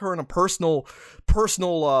attack her in a personal attacks.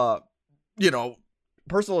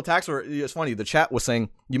 Or it's funny, the chat was saying,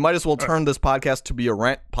 you might as well turn this podcast to be a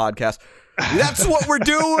rant podcast. That's what we're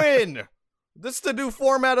doing. This is the new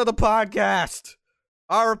format of the podcast.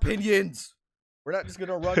 Our opinions. We're not just going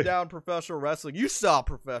to run down professional wrestling. You saw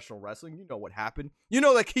professional wrestling. You know what happened. You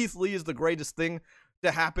know that Keith Lee is the greatest thing to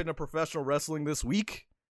happen to professional wrestling this week.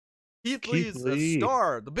 Keith Lee is a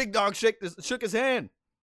star. The big dog shook his hand.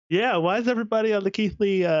 Yeah, why is everybody on the Keith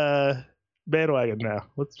Lee bandwagon now?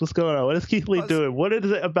 What's going on? What is Keith Lee doing? What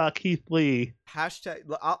is it about Keith Lee? Hashtag.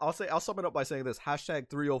 I'll sum it up by saying this. Hashtag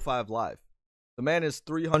 305 Live. The man is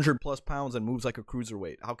 300 plus pounds and moves like a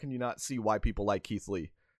cruiserweight. How can you not see why people like Keith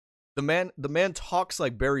Lee? The man talks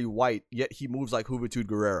like Barry White, yet he moves like Juventud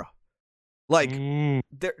Guerrera. Like,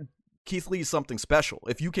 Keith Lee is something special.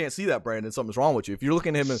 If you can't see that, Brandon, something's wrong with you. If you're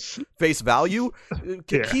looking at him at face value,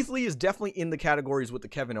 Keith Lee is definitely in the categories with the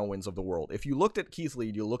Kevin Owens of the world. If you looked at Keith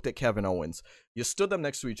Lee, you looked at Kevin Owens, you stood them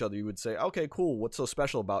next to each other, you would say, okay, cool, what's so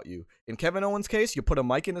special about you? In Kevin Owens' case, you put a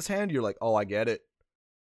mic in his hand, you're like, oh, I get it.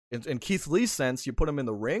 In Keith Lee's sense, you put him in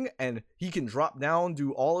the ring, and he can drop down,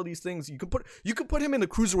 do all of these things. You could put him in the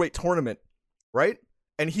cruiserweight tournament, right?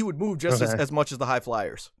 And he would move just as much as the high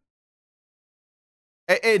flyers.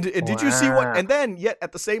 And did you see what? And then, yet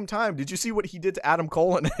at the same time, did you see what he did to Adam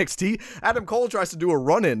Cole in NXT? Adam Cole tries to do a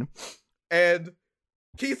run-in, and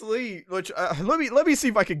Keith Lee, which let me see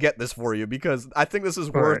if I could get this for you, because I think this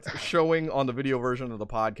is worth showing on the video version of the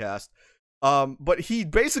podcast. But he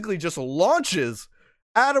basically just launches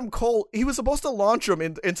Adam Cole. He was supposed to launch him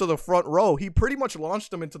into the front row. He pretty much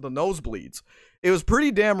launched him into the nosebleeds. It was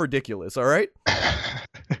pretty damn ridiculous. All right,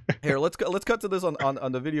 here let's cut to this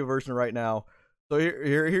on the video version right now. So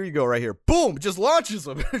here you go right here. Boom! Just launches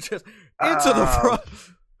him just into the front.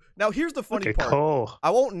 Now here's the funny part. Cole. I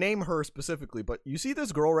won't name her specifically, but you see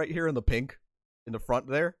this girl right here in the pink, in the front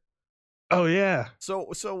there. Oh yeah.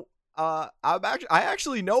 So I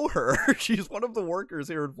actually know her. She's one of the workers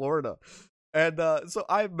here in Florida. And so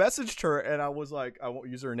I messaged her, and I was like, I won't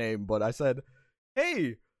use her name, but I said,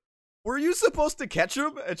 hey, were you supposed to catch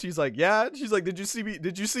him? And she's like, yeah. And she's like, did you see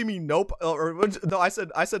me nope? No, I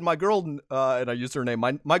said my girl, and I used her name.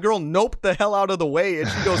 My girl noped the hell out of the way. And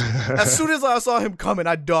she goes, as soon as I saw him coming,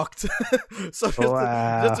 I ducked. So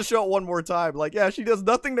just to show it one more time, like, yeah, she does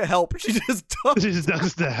nothing to help. She just ducks. She just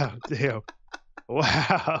ducks down. Damn.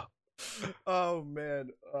 Wow. Oh man.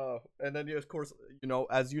 And then of course,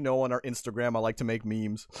 as you know, on our Instagram, I like to make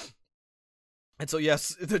memes. And so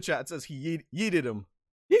yes, the chat says he yeeted him.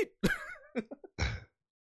 Yeet.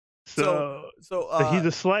 So he's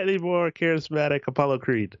a slightly more charismatic Apollo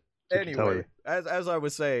Creed. Anyway, as I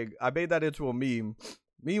was saying, I made that into a meme.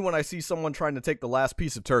 Me when I see someone trying to take the last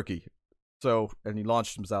piece of turkey. And he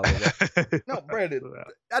launched himself like that. No, Brandon,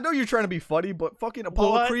 I know you're trying to be funny, but fucking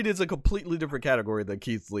Apollo Creed is a completely different category than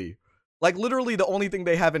Keith Lee. Like, literally, the only thing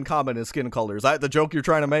they have in common is skin color. Is that the joke you're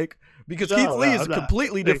trying to make? Because Keith Lee is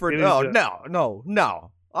completely different. No.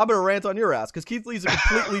 I'm going to rant on your ass, because Keith Lee is a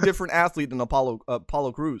completely different athlete than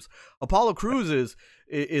Apollo Crews. Apollo Crews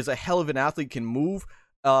is a hell of an athlete, can move,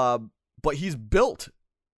 but he's built.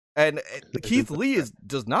 And Keith Lee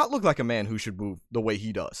does not look like a man who should move the way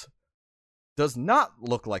he does. Does not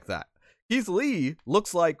look like that. Keith Lee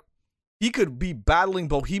looks like he could be battling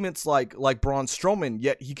behemoths like Braun Strowman,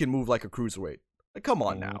 yet he can move like a cruiserweight. Like, come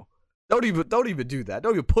on now. Don't even do that.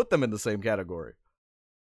 Don't even put them in the same category.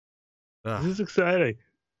 This is exciting.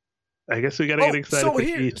 I guess we gotta get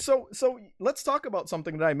excited. So let's talk about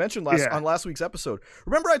something that I mentioned on last week's episode.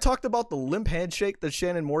 Remember I talked about the limp handshake that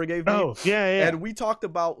Shannon Moore gave me? Oh, yeah. And we talked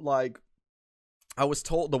about, like, I was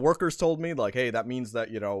told, the workers told me, like, hey, that means that,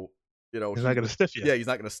 he's not gonna stiff you. Yeah, he's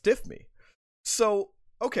not gonna stiff me. So,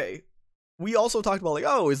 okay. We also talked about, like,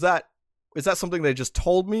 oh, is that something they just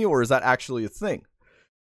told me, or is that actually a thing?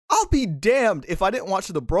 I'll be damned if I didn't watch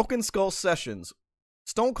the Broken Skull sessions,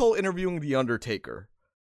 Stone Cold interviewing The Undertaker.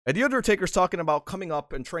 And The Undertaker's talking about coming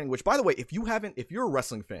up and training, which, by the way, if you're a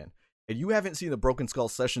wrestling fan and you haven't seen the Broken Skull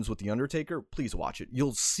sessions with The Undertaker, please watch it.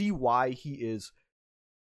 You'll see why he is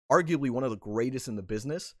arguably one of the greatest in the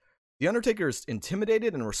business. The Undertaker is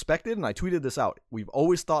intimidated and respected, and I tweeted this out. We've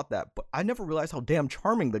always thought that, but I never realized how damn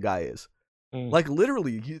charming the guy is. Like,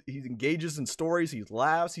 literally, he engages in stories, he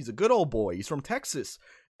laughs, he's a good old boy, he's from Texas.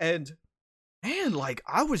 And, man, like,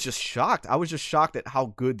 I was just shocked. I was just shocked at how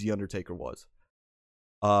good The Undertaker was.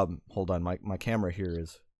 Hold on, my camera here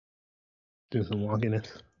is doing some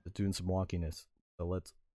wonkiness. So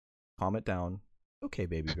let's calm it down. Okay,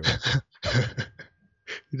 baby girl.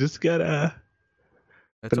 You just gotta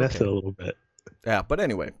finesse it a little bit. Yeah, but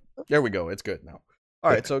anyway, there we go. It's good now.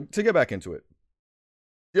 All right, so to get back into it,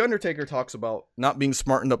 The Undertaker talks about not being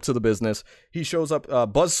smartened up to the business. He shows up,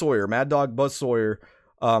 Buzz Sawyer, Mad Dog Buzz Sawyer,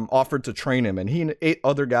 offered to train him, and he and 8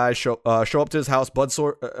 other guys show up to his house. Buzz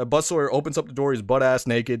Sawyer opens up the door. He's butt ass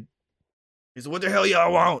naked. He's like, "What the hell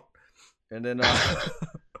y'all want?" And then,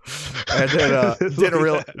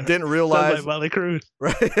 didn't realize. Like Motley Crue,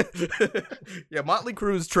 right? Yeah, Motley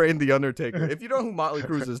Crue trained The Undertaker. If you know who Motley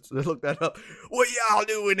Crue is, look that up. What y'all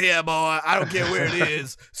doing here, boy? I don't care where it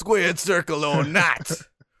is, squared, circle, or not.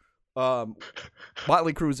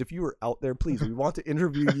 Motley Crue, if you were out there, please, we want to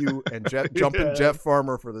interview you and jump in Jeff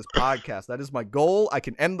Farmer for this podcast. That is my goal. I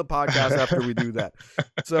can end the podcast after we do that.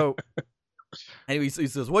 So And he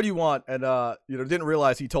says, "What do you want?" And didn't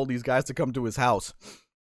realize he told these guys to come to his house.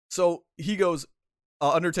 So he goes.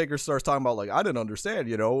 Undertaker starts talking about, like, I didn't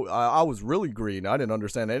understand, I was really green. I didn't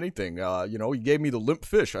understand anything. He gave me the limp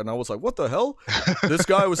fish. And I was like, what the hell? This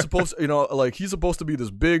guy was supposed to, he's supposed to be this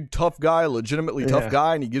big, tough guy, legitimately tough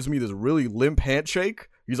guy. And he gives me this really limp handshake.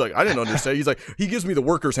 He's like, I didn't understand. He's like, he gives me the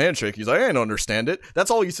worker's handshake. He's like, I didn't understand it. That's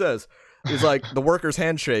all he says. He's like, the worker's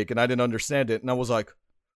handshake. And I didn't understand it. And I was like,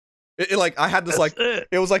 I had this,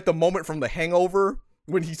 it was like the moment from The Hangover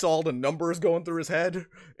when he saw all the numbers going through his head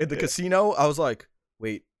in the casino. I was like,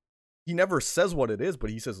 wait, he never says what it is, but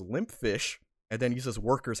he says limp fish, and then he says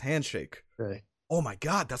worker's handshake. Right. Oh my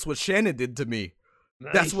God, that's what Shannon did to me.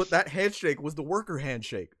 Nice. That's what that handshake was, the worker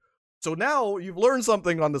handshake. So now you've learned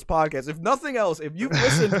something on this podcast. If nothing else, if you've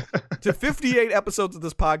listened to 58 episodes of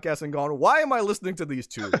this podcast and gone, why am I listening to these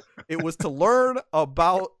two? It was to learn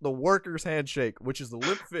about the worker's handshake, which is the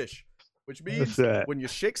limp fish, which means when you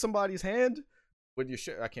shake somebody's hand, but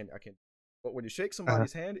when you shake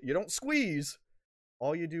somebody's hand, you don't squeeze.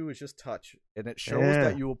 All you do is just touch, and it shows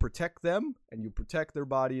that you will protect them and you protect their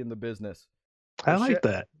body in the business. I like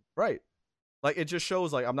that. Right. Like, it just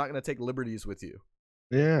shows, like, I'm not going to take liberties with you.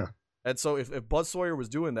 Yeah. And so if Buzz Sawyer was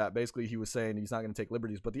doing that, basically he was saying he's not going to take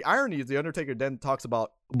liberties. But the irony is the Undertaker then talks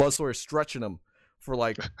about Buzz Sawyer stretching him for,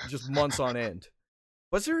 like, just months on end.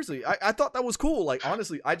 But seriously, I thought that was cool. Like,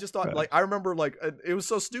 honestly, I just thought, like, I remember, like, it was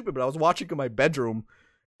so stupid, but I was watching in my bedroom.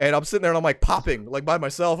 And I'm sitting there and I'm like popping, like, by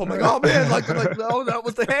myself. I'm like, oh man, like no, that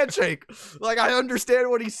was the handshake. Like, I understand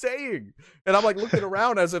what he's saying. And I'm like looking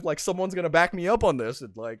around as if like someone's gonna back me up on this.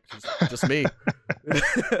 And like just me.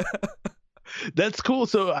 That's cool.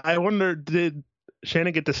 So I wonder, did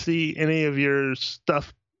Shannon get to see any of your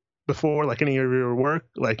stuff before, like any of your work,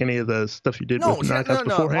 like any of the stuff you did with Knockouts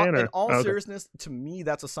beforehand? In all seriousness, to me,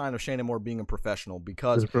 that's a sign of Shannon Moore being a professional,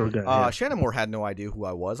 because Shannon Moore had no idea who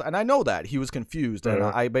I was, and I know that he was confused. And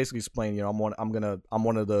I basically explained, I'm one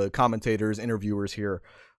of the commentators, interviewers here,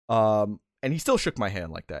 and he still shook my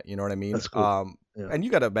hand like that. You know what I mean? That's cool. And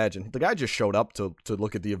you got to imagine, the guy just showed up to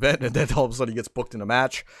look at the event, and then all of a sudden he gets booked in a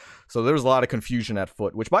match. So there was a lot of confusion at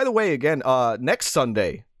foot. Which, by the way, again, next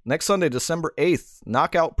Sunday, December 8th,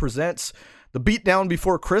 Knockout presents the Beatdown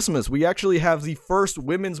Before Christmas. We actually have the first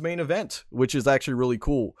women's main event, which is actually really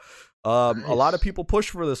cool. Nice. A lot of people push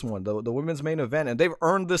for this one, the women's main event, and they've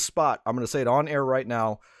earned this spot. I'm going to say it on air right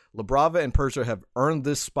now. LaBrava and Persia have earned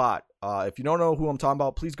this spot. If you don't know who I'm talking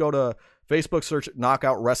about, please go to Facebook, search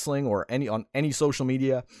Knockout Wrestling, or on any social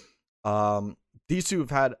media. These two have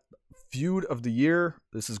had feud of the year.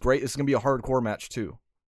 This is great. This is going to be a hardcore match too.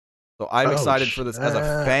 So I'm excited for this as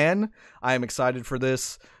a fan. I am excited for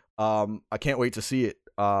this. I can't wait to see it.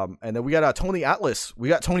 And then we got Tony Atlas. We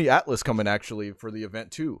got Tony Atlas coming actually for the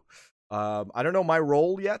event too. I don't know my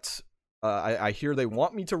role yet. I hear they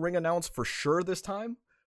want me to ring announce for sure this time.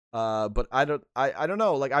 But I don't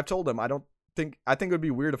know. Like, I've told them, I think it would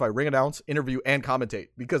be weird if I ring announce, interview, and commentate,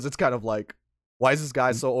 because it's kind of like, why is this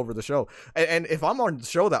guy so over the show? And if I'm on the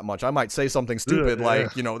show that much, I might say something stupid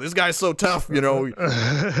like, this guy's so tough, he's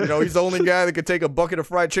the only guy that could take a bucket of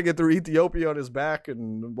fried chicken through Ethiopia on his back,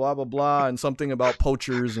 and blah, blah, blah, and something about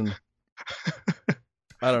poachers, and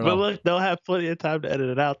I don't know. But look, they'll have plenty of time to edit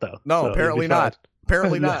it out, though. No, so apparently not.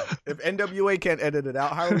 Apparently not. If NWA can't edit it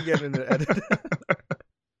out, how are we getting it edited?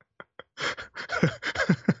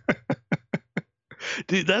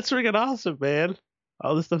 Dude, that's freaking awesome, man.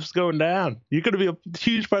 All this stuff's going down. You're going to be a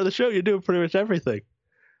huge part of the show. You're doing pretty much everything.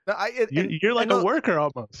 No, you're like a worker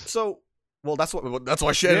almost. So, well, that's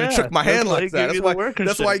why Shannon shook my hand like that.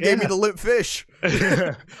 That's why he gave me the limp fish.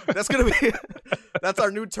 That's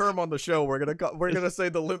our new term on the show. We're gonna say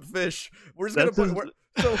the limp fish. We're just gonna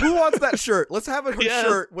so who wants that shirt? Let's have a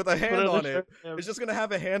shirt with a hand on it. It's just gonna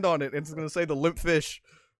have a hand on it, and it's gonna say the limp fish.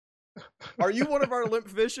 Are you one of our limp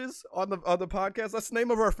fishes on the podcast? That's the name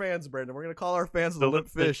of our fans, Brandon. We're gonna call our fans the limp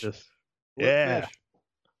fish. Yeah. Fish.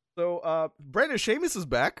 So, Brandon, Sheamus is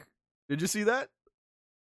back. Did you see that?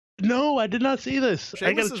 No, I did not see this.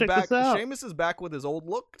 I gotta check this out. Sheamus is back with his old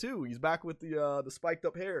look too. He's back with the spiked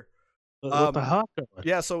up hair. With the hawk on.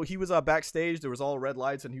 Yeah. So he was backstage. There was all red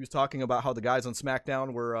lights, and he was talking about how the guys on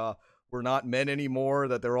SmackDown were not men anymore.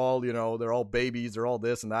 That they're all they're all babies. They're all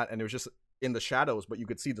this and that, and it was just in the shadows, but you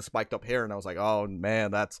could see the spiked up hair, and I was like, oh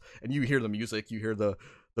man, and you hear the music, you hear the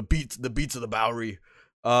beats of the Bowery.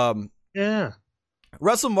 Yeah.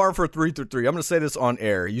 Wrestle Marv for 3-3. I'm gonna say this on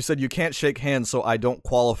air. You said you can't shake hands, so I don't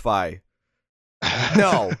qualify.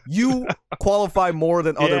 No, you qualify more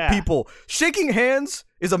than other people. Shaking hands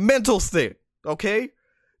is a mental thing, okay?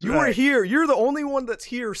 You are here. You're the only one that's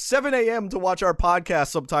here 7 a.m. to watch our podcast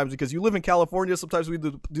sometimes because you live in California. Sometimes we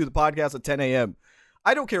do the podcast at 10 a.m.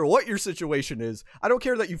 I don't care what your situation is. I don't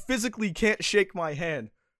care that you physically can't shake my hand.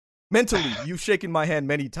 Mentally, you've shaken my hand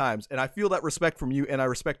many times, and I feel that respect from you, and I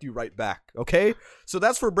respect you right back, okay? So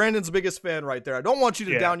that's for Brandon's biggest fan right there. I don't want you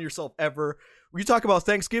to down yourself ever. You talk about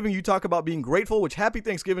Thanksgiving, you talk about being grateful, which happy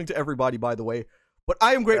Thanksgiving to everybody, by the way. But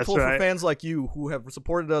I am grateful for fans like you who have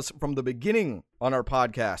supported us from the beginning on our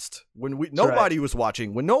podcast, when nobody was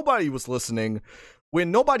watching, when nobody was listening,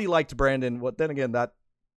 when nobody liked Brandon. But then again, that's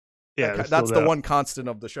the one constant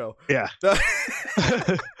of the show. Yeah.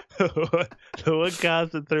 The one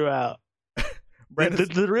constant throughout.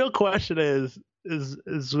 The real question is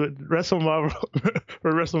with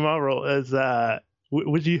WrestleMarvel is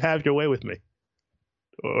would you have your way with me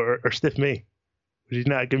or stiff me? Would you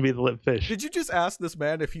not give me the lip fish? Did you just ask this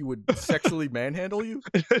man if he would sexually manhandle you?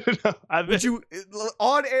 No, would you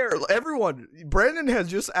on air? Everyone, Brandon has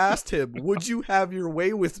just asked him, "Would you have your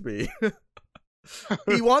way with me?"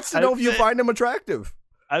 He wants to know if you find him attractive.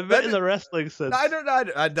 I've been in the wrestling sense. I don't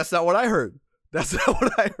know. That's not what I heard. That's not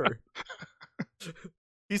what I heard.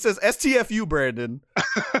 He says, STFU, Brandon.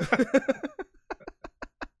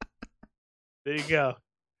 There you go.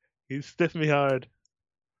 He stiffed me hard.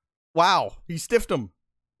 Wow. He stiffed him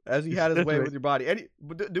as he had his way with your body.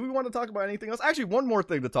 Do we want to talk about anything else? Actually, one more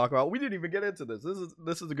thing to talk about. We didn't even get into this.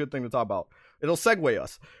 This is a good thing to talk about. It'll segue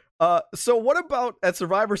us. So what about at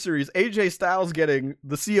Survivor Series, AJ Styles getting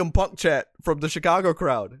the CM Punk chat from the Chicago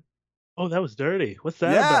crowd? Oh, that was dirty. What's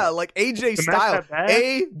that Yeah, about? like AJ Styles.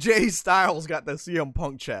 AJ Styles got the CM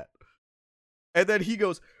Punk chat. And then he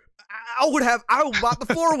goes, I would mop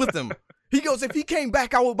the floor with him. He goes, if he came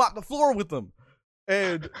back, I would mop the floor with him.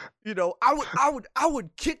 And, I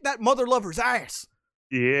would kick that mother lover's ass.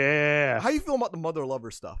 Yeah. How you feel about the mother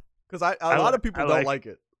lover stuff? Because a lot of people don't like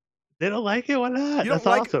it. They don't like it? Why not? That's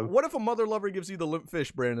awesome. What if a mother lover gives you the limp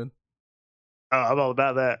fish, Brandon? Oh, I'm all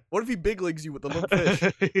about that. What if he big leagues you with the limp fish?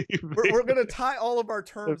 we're going to tie all of our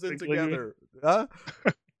terms in together. Huh?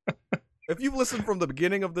 If you've listened from the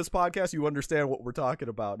beginning of this podcast, you understand what we're talking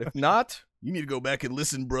about. If not, you need to go back and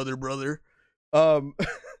listen, brother.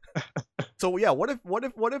 So yeah, what if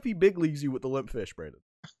he big leagues you with the limp fish, Brandon?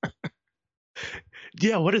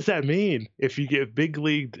 Yeah, what does that mean if you get big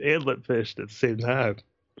leagued and limp fished at the same time?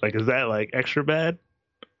 Like, is that like extra bad?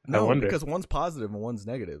 No, because one's positive and one's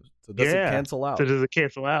negative. So does it cancel out? So does it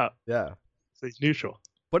cancel out? Yeah. So it's neutral.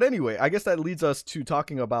 But anyway, I guess that leads us to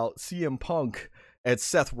talking about CM Punk and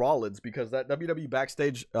Seth Rollins, because that WWE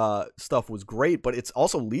backstage stuff was great, but it's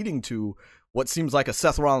also leading to what seems like a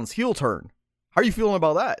Seth Rollins heel turn. How are you feeling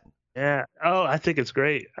about that? Yeah. Oh, I think it's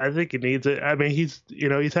great. I think he needs it. I mean, he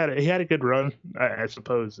had a good run, I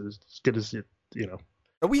suppose, as good as it,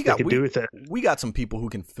 We got some people who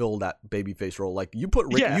can fill that babyface role. Like you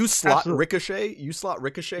slot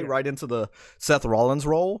Ricochet right into the Seth Rollins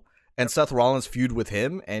role, and Seth Rollins feud with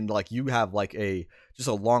him, and like you have like just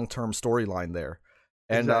a long-term storyline there.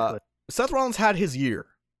 And Seth Rollins had his year.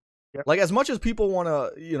 Yep. Like as much as people want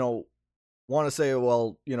to say,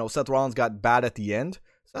 well, Seth Rollins got bad at the end.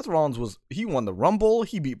 Seth Rollins he won the Rumble.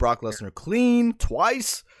 He beat Brock Lesnar clean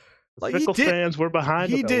twice. Like fans were behind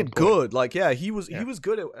him. He did good. Like, yeah, he was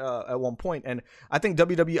good at one point. And I think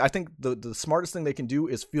WWE, I think the smartest thing they can do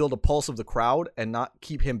is feel the pulse of the crowd and not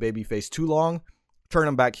keep him babyface too long, turn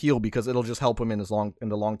him back heel, because it'll just help him in the long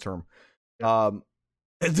term. Yeah.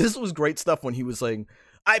 And this was great stuff when he was saying,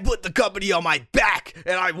 I put the company on my back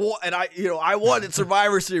and I won at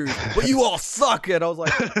Survivor Series, but you all suck. And I was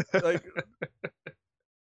like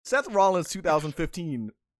Seth Rollins 2015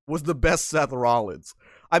 was the best Seth Rollins.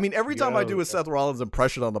 I mean, every time I do a Seth Rollins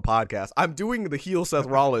impression on the podcast, I'm doing the heel Seth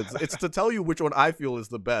Rollins. It's to tell you which one I feel is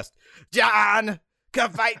the best. John,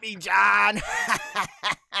 come fight me, John.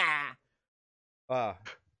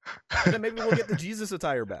 Then maybe we'll get the Jesus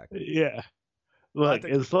attire back. Yeah. Look,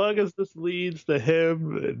 as long as this leads to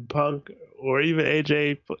him and Punk or even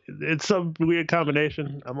AJ, it's some weird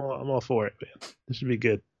combination. I'm all for it, man. This should be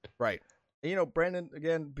good. Right. And, Brandon,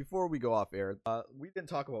 again, before we go off air, we didn't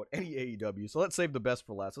talk about any AEW, so let's save the best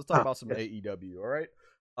for last. Let's talk about some AEW, all right?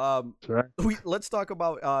 Let's talk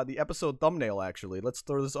about the episode thumbnail, actually. Let's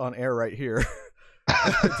throw this on air right here.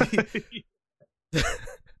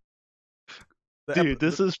 Dude,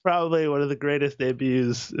 this is probably one of the greatest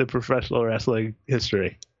debuts in professional wrestling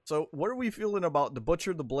history. So what are we feeling about the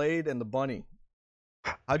Butcher, the Blade, and the Bunny?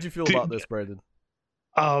 How'd you feel about this, Brandon?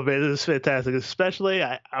 Oh, man, this is fantastic. Especially,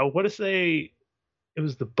 I want to say it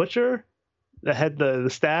was the Butcher that had the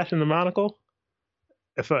stash and the monocle.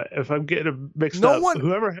 if I'm getting mixed up,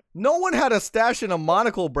 no one had a stash and a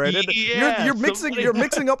monocle, Brandon. Yeah, you're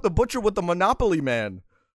mixing up the Butcher with the Monopoly Man.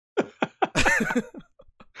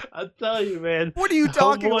 I'll tell you, man. What are you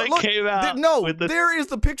talking about? Look, came out there is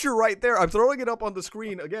the picture right there. I'm throwing it up on the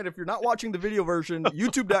screen. Again, if you're not watching the video version,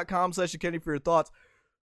 youtube.com/Kenny for your thoughts.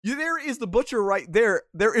 There is the Butcher right there.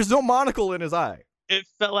 There is no monocle in his eye. It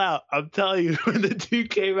fell out. I'm telling you, when the dude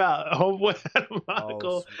came out, homeboy had a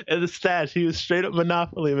monocle and the stash. He was straight up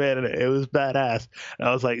Monopoly Man in it. It was badass. And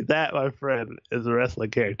I was like, that, my friend, is a wrestling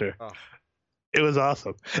character. Oh. It was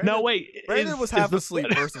awesome. Brandon was half asleep,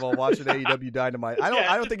 first of all, watching AEW Dynamite. I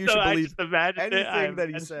don't think you should believe anything that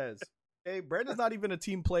he says. Hey, Brandon's not even a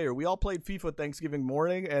team player. We all played FIFA Thanksgiving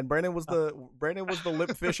morning, and Brandon was the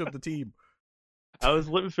limp fish of the team. I was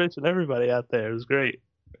limp fishing everybody out there. It was great.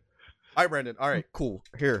 All right, Brandon. All right, cool.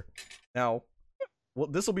 Here. Now, well,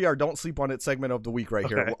 this will be our Don't Sleep on It segment of the week right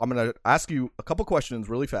here. I'm going to ask you a couple questions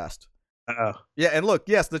really fast. Yeah, and look,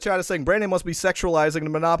 yes, the chat is saying Brandon must be sexualizing the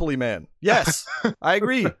Monopoly Man. Yes, I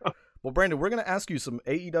agree. Well, Brandon, we're going to ask you some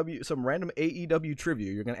random AEW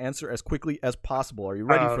trivia. You're going to answer as quickly as possible. Are you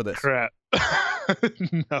ready for this? Crap.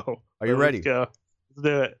 No. Are you ready? Let's go. Let's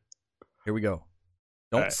do it. Here we go.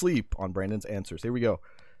 Don't sleep on Brandon's answers. Here we go.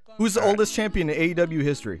 Who's the oldest champion in AEW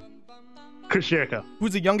history? Chris Jericho.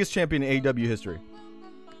 Who's the youngest champion in AEW history?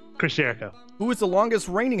 Chris Jericho. Who is the longest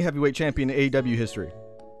reigning heavyweight champion in AEW history?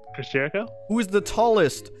 Chris Jericho. Who is the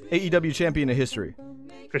tallest AEW champion in history?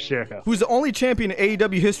 Chris Jericho. Who's the only champion in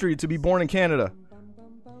AEW history to be born in Canada?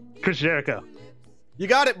 Chris Jericho. You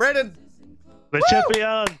got it, Brandon. The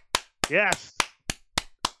champion. Yes.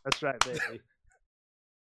 That's right, baby.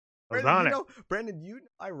 Brandon,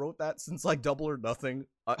 I wrote that since like Double or Nothing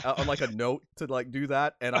on like a note to like do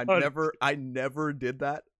that, and I never did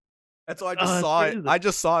that. And so I just saw it. I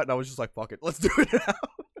just saw it, and I was just like, "Fuck it, let's do it now."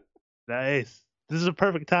 Nice. This is a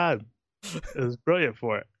perfect time. It was brilliant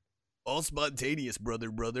for it. All spontaneous, brother.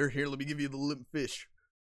 Here, let me give you the limp fish.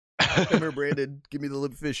 Come here, Brandon. Give me the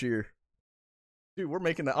limp fish here. Dude, I'm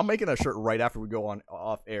making that shirt right after we go on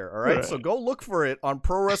off air. All right? So go look for it on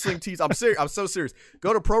Pro Wrestling Tees. I'm serious. I'm so serious.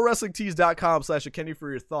 Go to prowrestlingtees.com/Kenny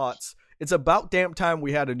for your thoughts. It's about damn time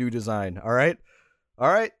we had a new design. All right.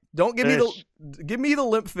 Don't give me the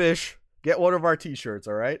limp fish. Get one of our t-shirts.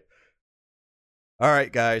 All right,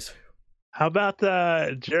 guys. How about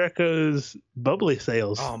Jericho's bubbly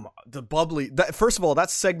sales? The bubbly. First of all, that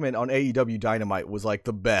segment on AEW Dynamite was like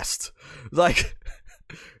the best. Like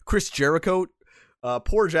Chris Jericho,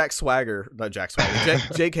 poor Jake Hager. That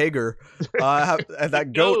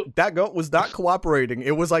goat was not cooperating.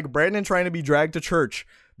 It was like Brandon trying to be dragged to church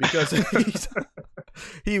because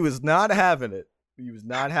he was not having it. He was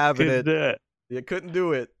not having it. He couldn't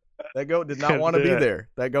do it. That goat did not want to be there.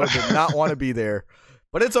 That goat did not want to be there.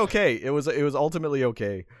 But it's okay. It was ultimately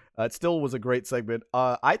okay. It still was a great segment.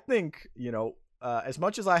 I think, as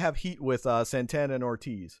much as I have heat with Santana and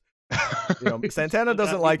Ortiz, Santana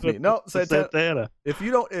doesn't like me. No, Santana. If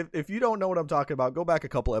you don't know what I'm talking about, go back a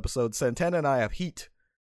couple episodes. Santana and I have heat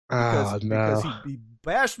because he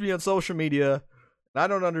bashed me on social media. And I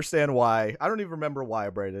don't understand why. I don't even remember why,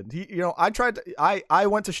 Brandon. I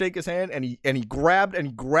went to shake his hand, and he grabbed and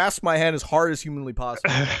he grasped my hand as hard as humanly possible.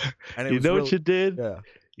 And what you did? Yeah.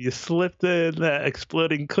 You slipped in that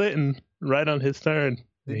exploding Clinton right on his turn.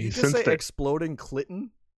 Did you just say exploding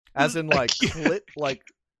Clinton? As in like clit? Like,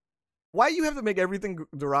 why do you have to make everything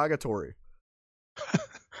derogatory?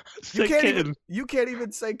 You can't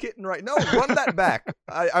even say kitten right. No, run that back.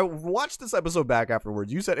 I watched this episode back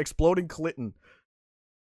afterwards. You said exploding Clinton.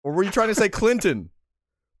 Or were you trying to say Clinton?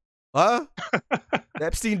 Huh?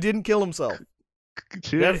 Epstein didn't kill himself.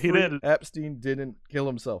 He didn't. Epstein didn't kill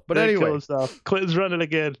himself. But anyway. Clinton's running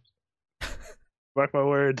again. Mark my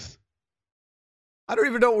words. I don't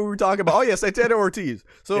even know what we were talking about. Oh, yeah, Santana Ortiz.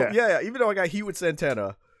 So, yeah, even though I got heat with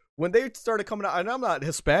Santana, when they started coming out, and I'm not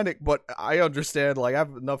Hispanic, but I understand, like, I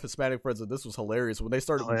have enough Hispanic friends that this was hilarious. When they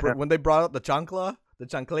brought up the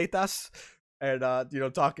chancletas, and,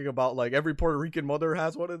 talking about, like, every Puerto Rican mother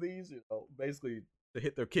has one of these, basically to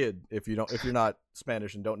hit their kid if you're not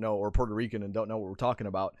Spanish and don't know, or Puerto Rican and don't know what we're talking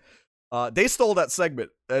about. They stole that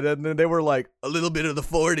segment, and then they were like, a little bit of the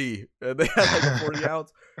 40, and they had like a 40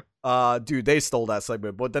 ounce. Dude, they stole that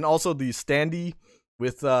segment. But then also the standee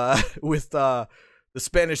with the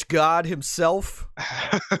Spanish God himself.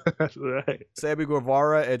 That's right. Sammy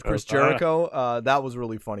Guevara and Chris Jericho. That was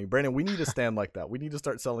really funny. Brandon, we need a stand like that. We need to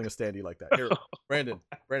start selling a standee like that. Here, Brandon,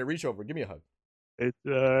 reach over. Give me a hug. It's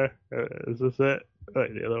is this it?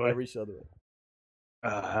 Wait, the other way. Reach the other way.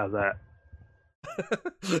 How's that?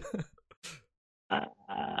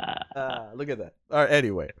 Look at that. All right.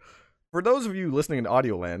 Anyway, For those of you listening in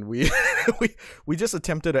audio land, we just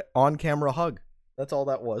attempted an on-camera hug. That's all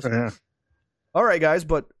that was. Yeah. All right, guys,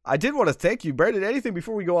 but I did want to thank you, Brandon. Anything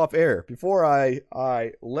before we go off air? Before I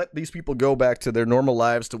let these people go back to their normal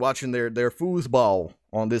lives to watching their foosball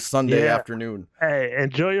on this Sunday afternoon. Hey,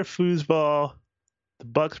 enjoy your foosball. The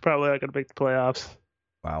Bucks probably aren't going to make the playoffs.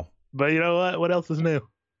 Wow. But you know what? What else is new?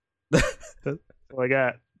 That's all I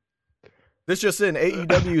got. This just in,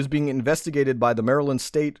 AEW is being investigated by the Maryland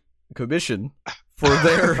State Commission for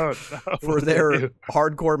their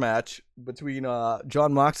hardcore match between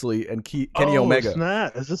Jon Moxley and Kenny Omega. It's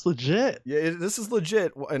not. Is this legit? Yeah, this is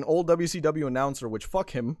legit. An old WCW announcer, which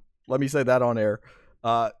fuck him, let me say that on air,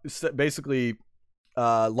 basically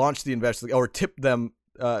launched the investigation, or tipped them,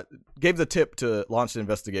 gave the tip to launch the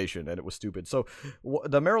investigation, and it was stupid. So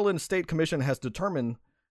the Maryland State Commission has determined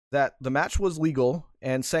that the match was legal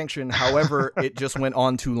and sanctioned. However, it just went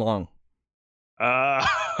on too long.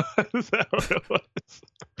 Is that what it was?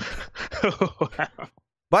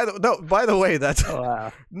 Wow. By the way, that's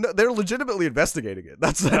wow. No, they're legitimately investigating it.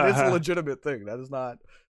 That is a legitimate thing. That is not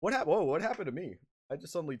what happened. Whoa, what happened to me? I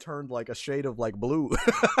just suddenly turned like a shade of like blue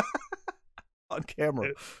on camera.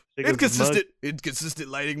 Inconsistent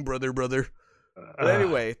lighting, brother. But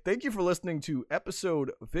anyway, thank you for listening to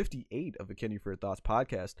episode 58 of the Kenny for Your Thoughts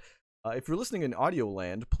podcast. If you're listening in audio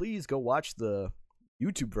land, please go watch the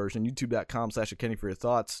YouTube version, youtube.com/Kenny for Your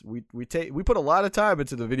Thoughts. We put a lot of time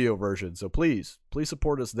into the video version, so please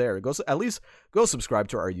support us there. At least go subscribe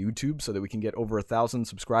to our YouTube so that we can get over 1,000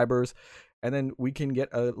 subscribers, and then we can get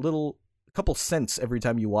a couple cents every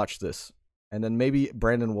time you watch this, and then maybe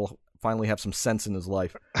Brandon will finally have some sense in his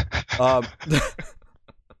life.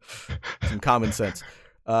 Some common sense.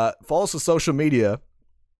 Follow us on social media,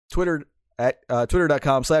 Twitter at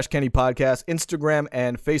twitter.com/Kenny Podcast, Instagram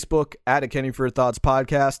and Facebook at A Kenny for Your Thoughts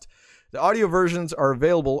Podcast. The audio versions are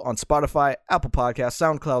available on Spotify, Apple Podcasts,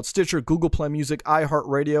 SoundCloud, Stitcher, Google Play Music,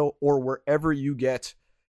 iHeartRadio, or wherever you get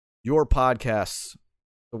your podcasts.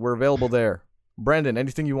 So we're available there. Brandon,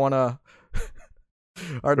 anything you want to...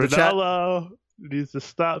 Ronaldo needs to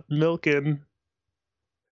stop milking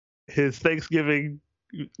his Thanksgiving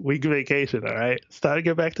week vacation, all right? It's time to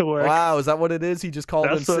get back to work. Wow, is that what it is? He just called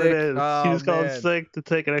in sick? That's what it is. Oh, he just called in sick to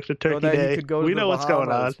take an extra turkey day. We know what's going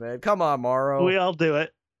on. Man. Come on, Morrow. We all do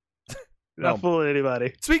it. Not fooling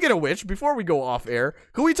anybody. Speaking of which, before we go off air,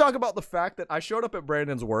 can we talk about the fact that I showed up at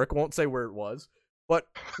Brandon's work? Won't say where it was, but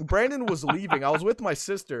Brandon was leaving. I was with my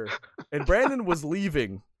sister, and Brandon was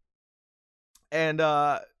leaving, and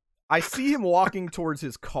I see him walking towards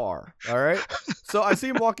his car, all right? So I see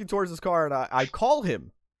him walking towards his car, and I call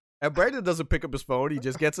him. And Brandon doesn't pick up his phone. He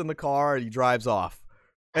just gets in the car, and he drives off.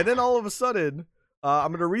 And then all of a sudden,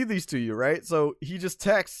 I'm going to read these to you, right? So he just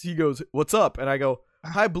texts. He goes, "What's up?" And I go,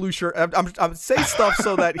 "Hi, blue shirt." I'm saying stuff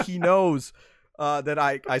so that he knows that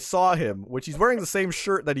I saw him, which he's wearing the same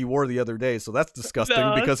shirt that he wore the other day. So that's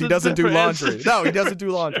disgusting because he doesn't do laundry. No, he doesn't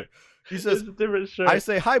do laundry. He says, I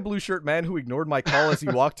say, "Hi, blue shirt man who ignored my call as he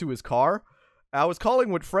walked to his car. I was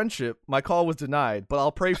calling with friendship. My call was denied, but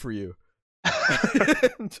I'll pray for you."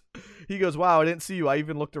 And he goes, "Wow, I didn't see you. I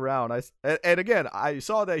even looked around." And again, I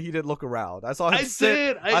saw that he didn't look around. I saw him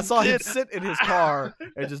sit in his car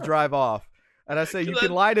and just drive off. And I say, "You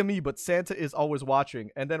can lie to me, but Santa is always watching."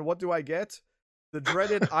 And then what do I get? The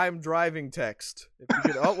dreaded "I'm driving" text. If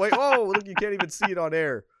you can, look, you can't even see it on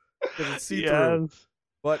air because it's see-through. Yes.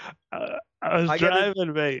 But I was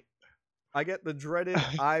driving, mate. I get the dreaded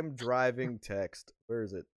 "I'm driving" text. Where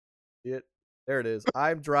is it? There it is.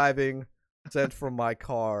 "I'm driving," sent from my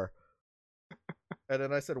car. And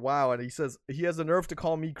then I said, "Wow." And he says he has the nerve to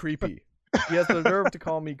call me creepy. He has the nerve to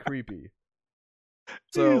call me creepy.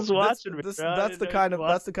 So he's watching me. That's the kind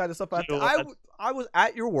of stuff I was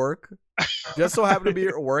at your work. Just so happened to be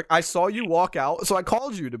at work. I saw you walk out, so I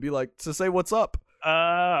called you to say what's up.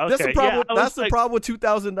 Okay. That's the problem. That's the problem with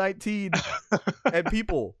 2019 and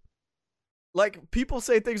people. Like, people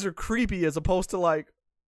say things are creepy as opposed to, like,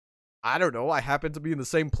 I don't know, I happened to be in the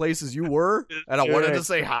same place as you were, and I wanted to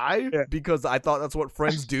say hi because I thought that's what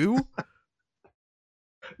friends do.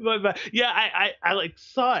 But yeah, I like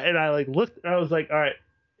saw it, and I like looked, and I was like, all right,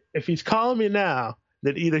 if he's calling me now,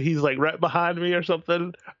 then either he's like right behind me or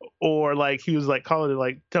something, or like he was like calling to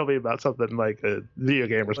like tell me about something like a video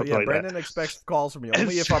game or something like Brandon that. expects calls from me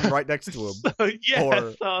only if I'm right next to him.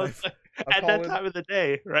 At that time of the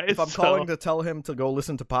day, right? If I'm calling to tell him to go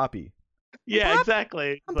listen to Poppy. Yeah,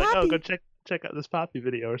 exactly. Like, oh, go check out this Poppy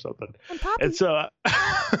video or something. And so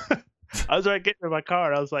I was right getting in my car,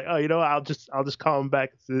 and I was like, oh, you know what? I'll just call him back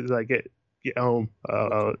as soon as I get home.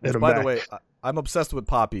 By the way, I'm obsessed with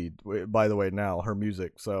Poppy. By the way, now her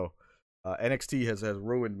music. So NXT has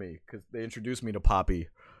ruined me because they introduced me to Poppy.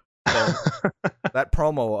 So that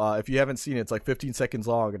promo, if you haven't seen it, it's like 15 seconds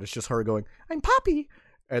long, and it's just her going, "I'm Poppy,"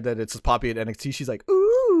 and then it's just Poppy at NXT. She's like,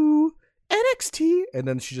 "Ooh, NXT," and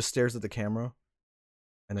then she just stares at the camera,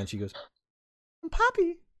 and then she goes, "I'm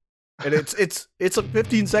Poppy," and it's a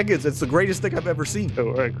 15 seconds. It's the greatest thing I've ever seen.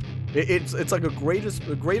 It's like a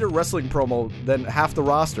greater wrestling promo than half the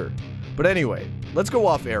roster. But anyway, let's go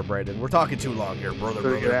off air, Brandon. We're talking too long here,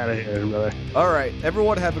 brother. Get out of here, brother. All right,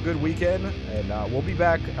 everyone have a good weekend, and we'll be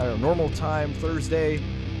back at our normal time Thursday,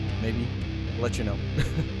 maybe. I'll let you know.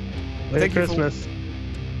 Merry Christmas.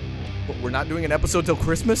 We're not doing an episode till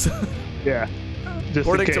Christmas. Yeah, just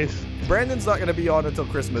in case. Brandon's not gonna be on until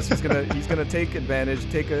Christmas. He's gonna take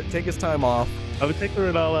advantage, take his time off. I would take the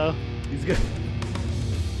Ronaldo. He's gonna.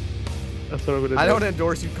 That's what I'm gonna do. I don't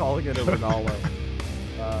endorse you calling it a Ronaldo.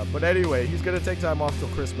 But anyway, he's going to take time off till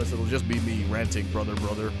Christmas. It'll just be me ranting, brother.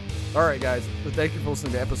 All right, guys. Thank you for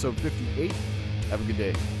listening to episode 58. Have a good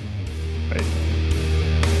day. Bye.